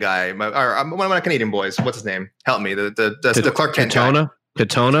Canadian guy, or one of my Canadian boys. What's his name? Help me. The Clark Kent guy.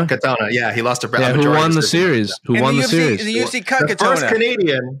 Katona. Yeah, he lost to Brad. Who won the series? The UFC cut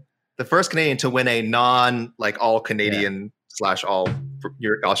Katona. The first Canadian to win a non all Canadian / all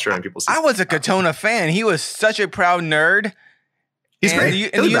Australian people. I was a Katona fan. He was such a proud nerd. He's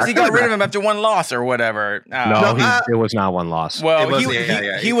great. And the UFC got rid of him after one loss or whatever. It was not one loss. Well,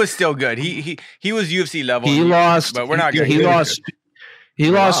 he was still good. He was UFC level. He lost, but we're not good. He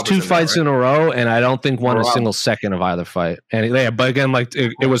lost 2 fights in a row, and I don't think won a single second of either fight. And but again,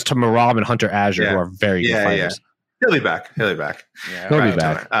 it was to Marab and Hunter Azure, who are very good fighters. He'll be back. Yeah, he'll be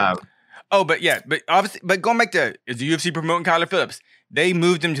back. But going back to is the UFC promoting Kyler Phillips? They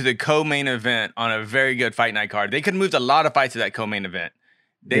moved him to the co-main event on a very good fight night card. They could have moved a lot of fights to that co-main event.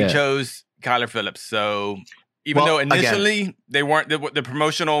 They chose Kyler Phillips. So even though initially they weren't, the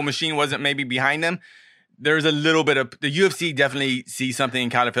promotional machine wasn't maybe behind them, there's a little bit of the UFC definitely sees something in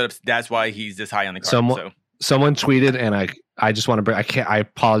Kyler Phillips. That's why he's this high on the card. Someone tweeted, and I just want to bring. I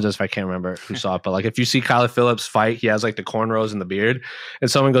apologize if I can't remember who saw it, but if you see Kyler Phillips fight, he has the cornrows and the beard,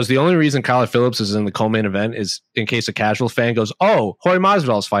 and someone goes, the only reason Kyler Phillips is in the co-main event is in case a casual fan goes, oh, Jorge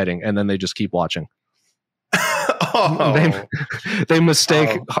Masvidal is fighting, and then they just keep watching. They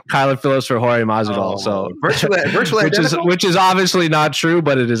mistake Kyler Phillips for Jorge Masvidal, virtually which is obviously not true,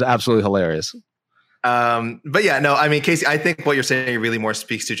 but it is absolutely hilarious. But yeah, no, I mean, Casey, I think what you're saying really more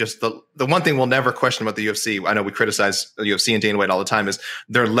speaks to just the one thing we'll never question about the UFC. I know we criticize the UFC and Dana White all the time is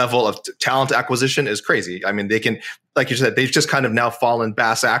their level of talent acquisition is crazy. I mean, they can, like you said, they've just kind of now fallen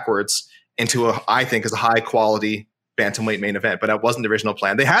backwards into I think is a high quality bantamweight main event, but that wasn't the original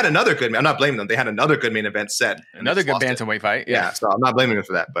plan. They had another good, I'm not blaming them. They had another good main event set. Another good bantamweight fight. Yeah. So I'm not blaming them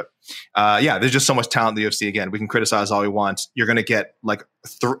for that, but there's just so much talent in the UFC. Again, we can criticize all we want. You're going to get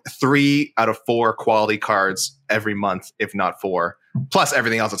 3 out of 4 quality cards every month, if not 4, plus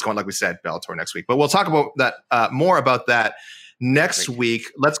everything else that's going, like we said, Bellator next week. But we'll talk about that more about that next week.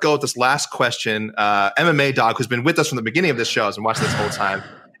 Let's go with this last question. MMA Dog, who's been with us from the beginning of this show, has been watching this whole time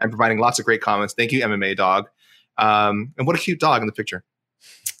and providing lots of great comments. Thank you, MMA Dog. And what a cute dog in the picture.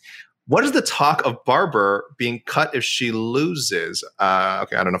 What is the talk of Barber being cut if she loses?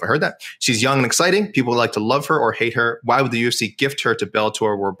 Okay, I don't know if I heard that. She's young and exciting. People like to love her or hate her. Why would the UFC gift her to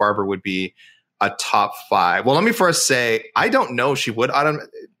Bellator where Barber would be a top 5? Well, let me first say, I don't know if she would.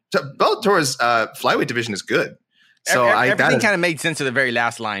 Bellator's flyweight division is good. So everything kind of made sense to the very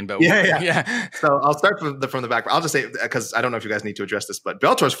last line, but yeah. So I'll start from the back. I'll just say, because I don't know if you guys need to address this, but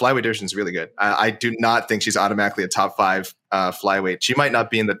Bellator's flyweight division is really good. I do not think she's automatically a top 5 flyweight. She might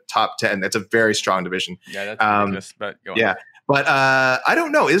not be in the top 10. That's a very strong division. Yeah, that's ridiculous, but go on. Yeah. But I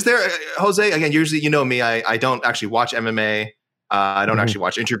don't know. Is there, Jose, again, usually, you know me, I don't actually watch MMA. I don't actually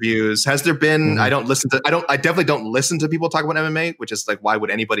watch interviews. Has there been? I definitely don't listen to people talk about MMA, which is why would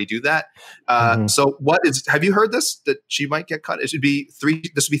anybody do that? So have you heard this, that she might get cut? It should be 3.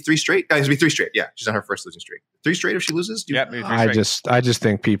 This would be 3 straight. It would be 3 straight. Yeah. She's on her first losing streak. 3 straight if she loses. I just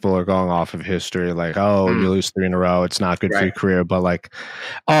think people are going off of history. You lose 3 in a row. It's not good for your career, but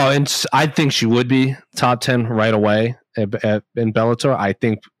and I think she would be top 10 right away. In Bellator, I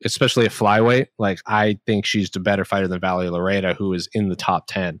think, especially at flyweight, I think she's the better fighter than Valerie Lareda, who is in the top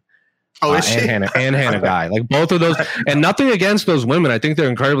 10. Oh, is she? And Hannah Guy, both of those, and nothing against those women. I think they're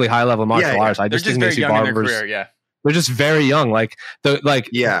incredibly high level martial arts. I just think Macy Barber's, They're just very young. Like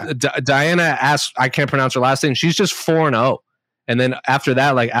Diana asked, I can't pronounce her last name. She's just 4-0. And then after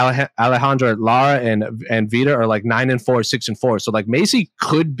that, like Alejandra Lara and Vita are like 9-4, 6-4. So like Macy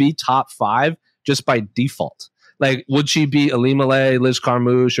could be top 5 just by default. Like, would she beat Alimale, Liz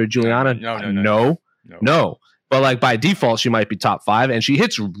Carmouche, or Juliana? No. But like by default, she might be top 5, and she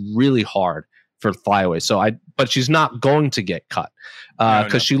hits really hard for flyweight. But she's not going to get cut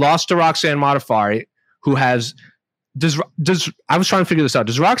because she lost to Roxanne Modafferi, who has. Does I was trying to figure this out.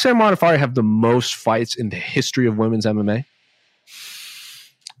 Does Roxanne Modafferi have the most fights in the history of women's MMA?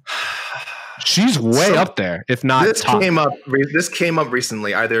 She's way up there, if not top. This came up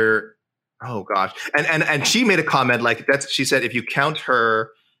recently. Either, oh gosh, and she made a comment like that. She said if you count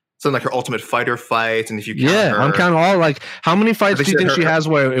her, something like her Ultimate Fighter fights, and if you count her, I'm counting all. Like, how many fights do you think she has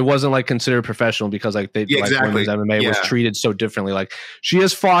where it wasn't like considered professional because like women's MMA was treated so differently? Like, she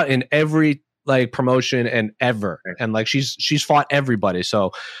has fought in every like promotion and ever, and like she's fought everybody.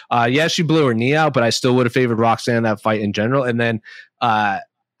 So she blew her knee out, but I still would have favored Roxanne in that fight in general. And then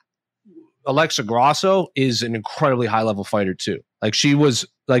Alexa Grasso is an incredibly high level fighter too. Like, she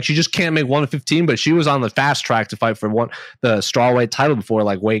just can't make 115, but she was on the fast track to fight for the strawweight title before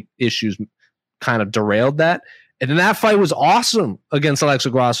like weight issues kind of derailed that. And then that fight was awesome against Alexa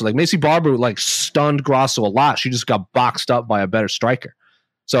Grasso. Like, Macy Barber like stunned Grasso a lot. She just got boxed up by a better striker.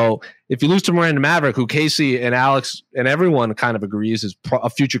 So if you lose to Miranda Maverick, who Casey and Alex and everyone kind of agrees is a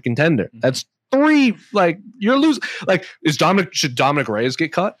future contender, that's 3. Like, you're losing. Like, should Dominic Reyes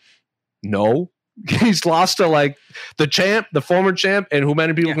get cut? No, he's lost to like the champ, the former champ, and who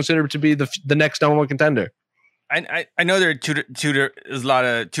many people consider to be the next number 1 contender. I know there are there's a lot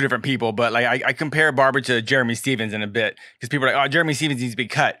of 2 different people, but like I compare Barber to Jeremy Stevens in a bit because people are like, oh, Jeremy Stevens needs to be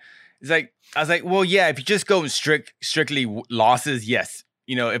cut. It's like, I was like, well, yeah, if you just go strictly losses, yes.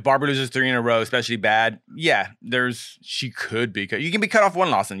 You know, if Barber loses 3 in a row, especially bad, she could be cut. You can be cut off 1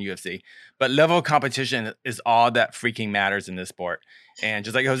 loss in the UFC, but level of competition is all that freaking matters in this sport. And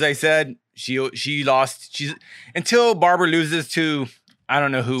just like Jose said, she lost. Until Barber loses to, I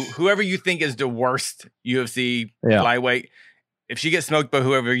don't know whoever you think is the worst UFC flyweight. If she gets smoked by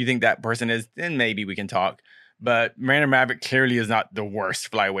whoever you think that person is, then maybe we can talk. But Miranda Maverick clearly is not the worst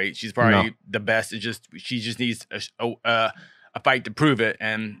flyweight. She's probably the best. She just needs a fight to prove it,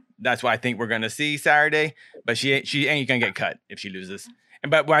 and that's what I think we're going to see Saturday. But she ain't going to get cut if she loses.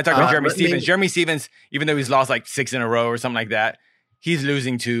 But when I talk about Jeremy Stevens, even though he's lost like 6 in a row or something like that, he's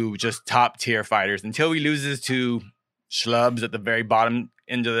losing to just top tier fighters. Until he loses to schlubs at the very bottom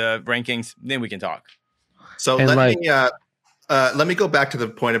end of the rankings, then we can talk. So let me go back to the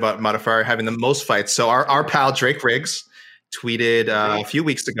point about Modafferi having the most fights. So our pal Drake Riggs tweeted a few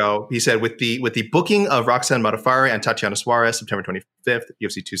weeks ago. He said, with the booking of Roxanne Modafferi and Tatiana Suarez, September 25th,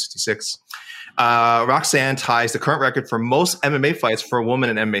 UFC 266, Roxanne ties the current record for most MMA fights for a woman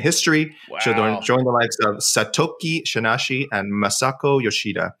in MMA history. Wow. She'll join the likes of Satoki Shinashi and Masako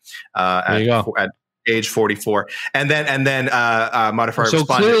Yoshida at age 44. And then Modafferi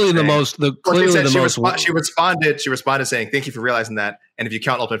responded. She responded saying, "Thank you for realizing that. And if you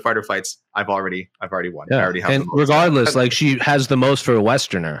count Ultimate Fighter fights, I've already won. Yeah. I already have." And regardless, like, she has the most for a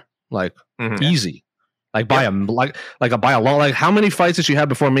Westerner, like easy, like by a long. Like, how many fights did she have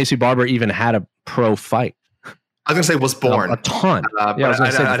before Macy Barber even had a pro fight? I was going to say was born. A ton. I was going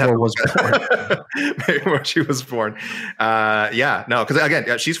to say before was born. Maybe when she was born. Because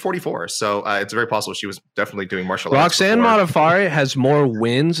again, she's 44. So it's very possible she was definitely doing martial arts. Roxanne Modafferi has more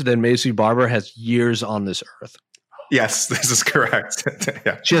wins than Macy Barber has years on this earth. Yes, this is correct.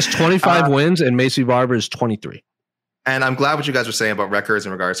 Yeah. She has 25 wins and Macy Barber is 23. And I'm glad what you guys were saying about records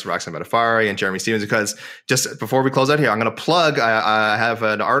in regards to Roxanne Modafferi and Jeremy Stevens, because just before we close out here, I'm going to plug, I have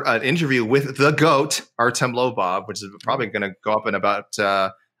an interview with the GOAT, Artem Lobov, which is probably going to go up in about,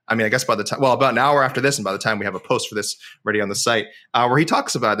 I guess by the time, about an hour after this, and by the time we have a post for this ready on the site, where he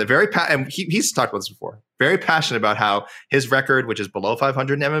talks about and he's talked about this before, very passionate about how his record, which is below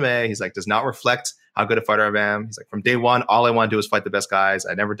 500 in MMA, he's like, does not reflect how good a fighter I am. He's like, from day one, all I want to do is fight the best guys.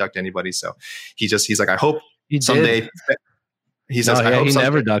 I never ducked anybody. So he's like, I hope someday. He says, I hope he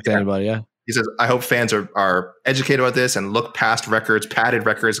never ducked anybody. Yeah. He says, I hope fans are educated about this and look past records, padded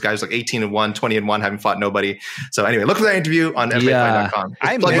records, guys like 18-1, 20-1, haven't fought nobody. So anyway, look for that interview on MMAfight.com.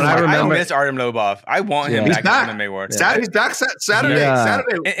 I miss Artem Lobov. I want him back in the MMA world. He's back Saturday.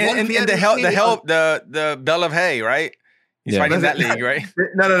 Saturday. And the Bell of Hay, right? He's fighting that league, right?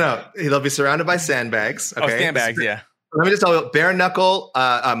 No. He'll be surrounded by sandbags. Okay? Oh, sandbags, yeah. Let me just tell you, Bare Knuckle,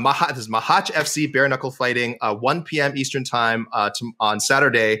 this is Mahach FC Bare Knuckle fighting, 1 p.m. Eastern time on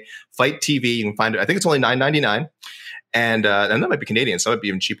Saturday. Fight TV, you can find it. I think it's only $9.99. and that might be Canadian, so it might be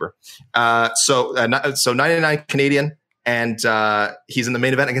even cheaper. So 99 Canadian, and he's in the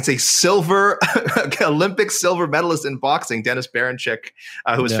main event against a silver Olympic silver medalist in boxing, Dennis Baranchik,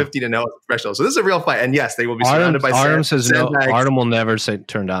 who was 50-0 professional. So this is a real fight, and yes, they will be surrounded by Artem says sandbags. No. Artem will never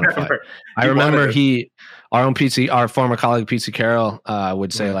turn down a fight. I remember our own PC, our former colleague PC Carroll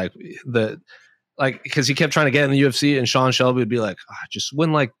would say because he kept trying to get in the UFC, and Sean Shelby would be like, just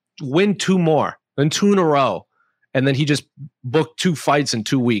win 2 more, then 2 in a row, and then he just booked 2 fights in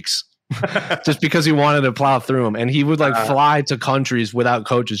 2 weeks. Just because he wanted to plow through them, and he would fly to countries without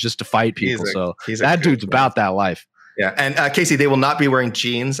coaches just to fight people. That dude's about that life. Yeah, and Casey, they will not be wearing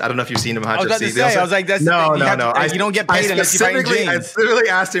jeans. I don't know if you've seen him. I was about to say, I was like, that's no. You don't get paid unless you fight in jeans. I specifically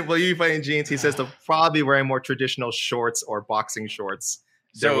asked him, "Will you fight in jeans?" He says they'll probably be wearing more traditional shorts or boxing shorts.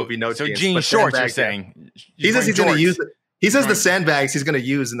 There will be no jeans. So jean shorts, you're saying? He says he's going to use it. He says the sandbags he's going to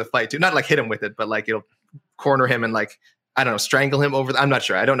use in the fight too. Not hit him with it, but it'll corner him and I don't know, strangle him over. I'm not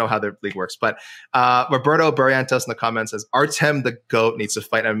sure. I don't know how the league works. But Roberto Barrientos in the comments says Artem the GOAT needs to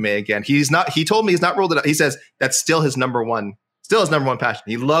fight MMA again. He's not. He told me he's not ruled it out. He says that's still his number one passion.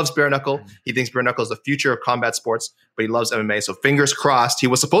 He loves bare knuckle. He thinks bare knuckle is the future of combat sports, but he loves MMA. So fingers crossed. He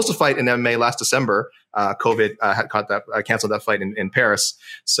was supposed to fight in MMA last December. COVID had canceled that fight in Paris.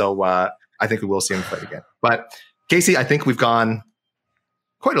 So I think we will see him fight again. But Casey, I think we've gone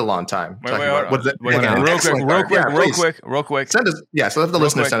quite a long time. Real quick. Send us, so let the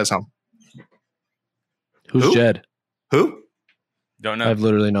listeners send us home. Who's Jed? Who? Don't know. I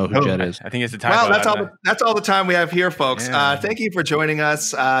literally know who Jed is. I think it's the time. Well, that's all the time we have here, folks. Yeah. Thank you for joining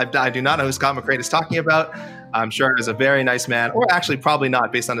us. I do not know who Scott McCrae is talking about. I'm sure he's a very nice man, or actually probably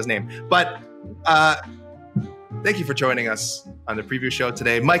not based on his name. But thank you for joining us on the preview show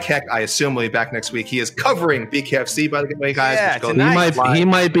today. Mike Heck, I assume, will be back next week. He is covering BKFC, by the way, guys. Yeah, tonight. He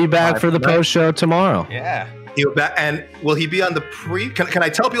might be back for the post show tomorrow. Yeah. He'll back, and will he be on the pre? Can I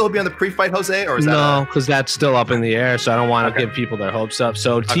tell people he'll be on the pre-fight, Jose? Or is that no? Because that's still up in the air, so I don't want to give people their hopes up.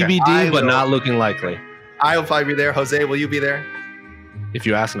 So TBD, but not looking likely. I will probably be there. Jose, will you be there? If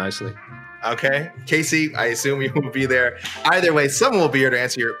you ask nicely. Okay. Casey, I assume you will be there. Either way, someone will be here to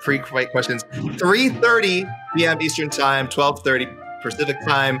answer your pre-fight questions. 3:30 p.m. Eastern Time, 12:30 Pacific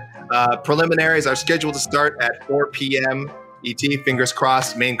Time. Preliminaries are scheduled to start at 4 p.m. ET. Fingers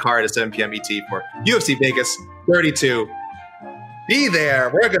crossed. Main card at 7 p.m. ET for UFC Vegas 32. Be there.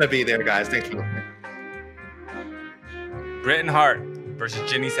 We're going to be there, guys. Thanks for listening. Britton Hart versus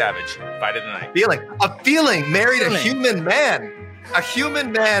Jenny Savage. Fight of the night. A feeling married a human man. A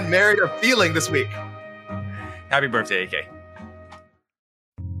human man married a feeling this week. Happy birthday, AK.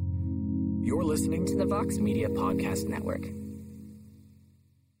 You're listening to the Vox Media Podcast Network.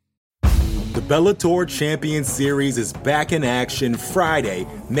 The Bellator Champion Series is back in action Friday,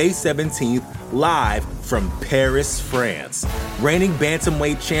 May 17th, live from Paris, France. Reigning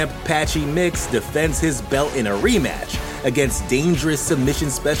bantamweight champ Patchy Mix defends his belt in a rematch against dangerous submission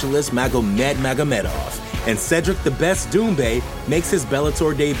specialist Magomed Magomedov. And Cedric the Best Doumbé makes his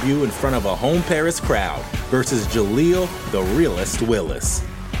Bellator debut in front of a home Paris crowd versus Jaleel the Realist Willis.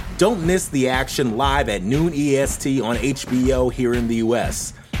 Don't miss the action live at noon EST on HBO here in the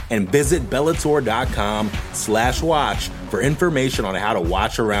US. And visit Bellator.com/watch for information on how to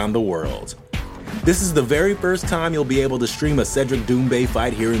watch around the world. This is the very first time you'll be able to stream a Cedric Doumbé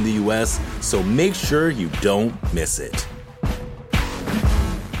fight here in the US, so make sure you don't miss it.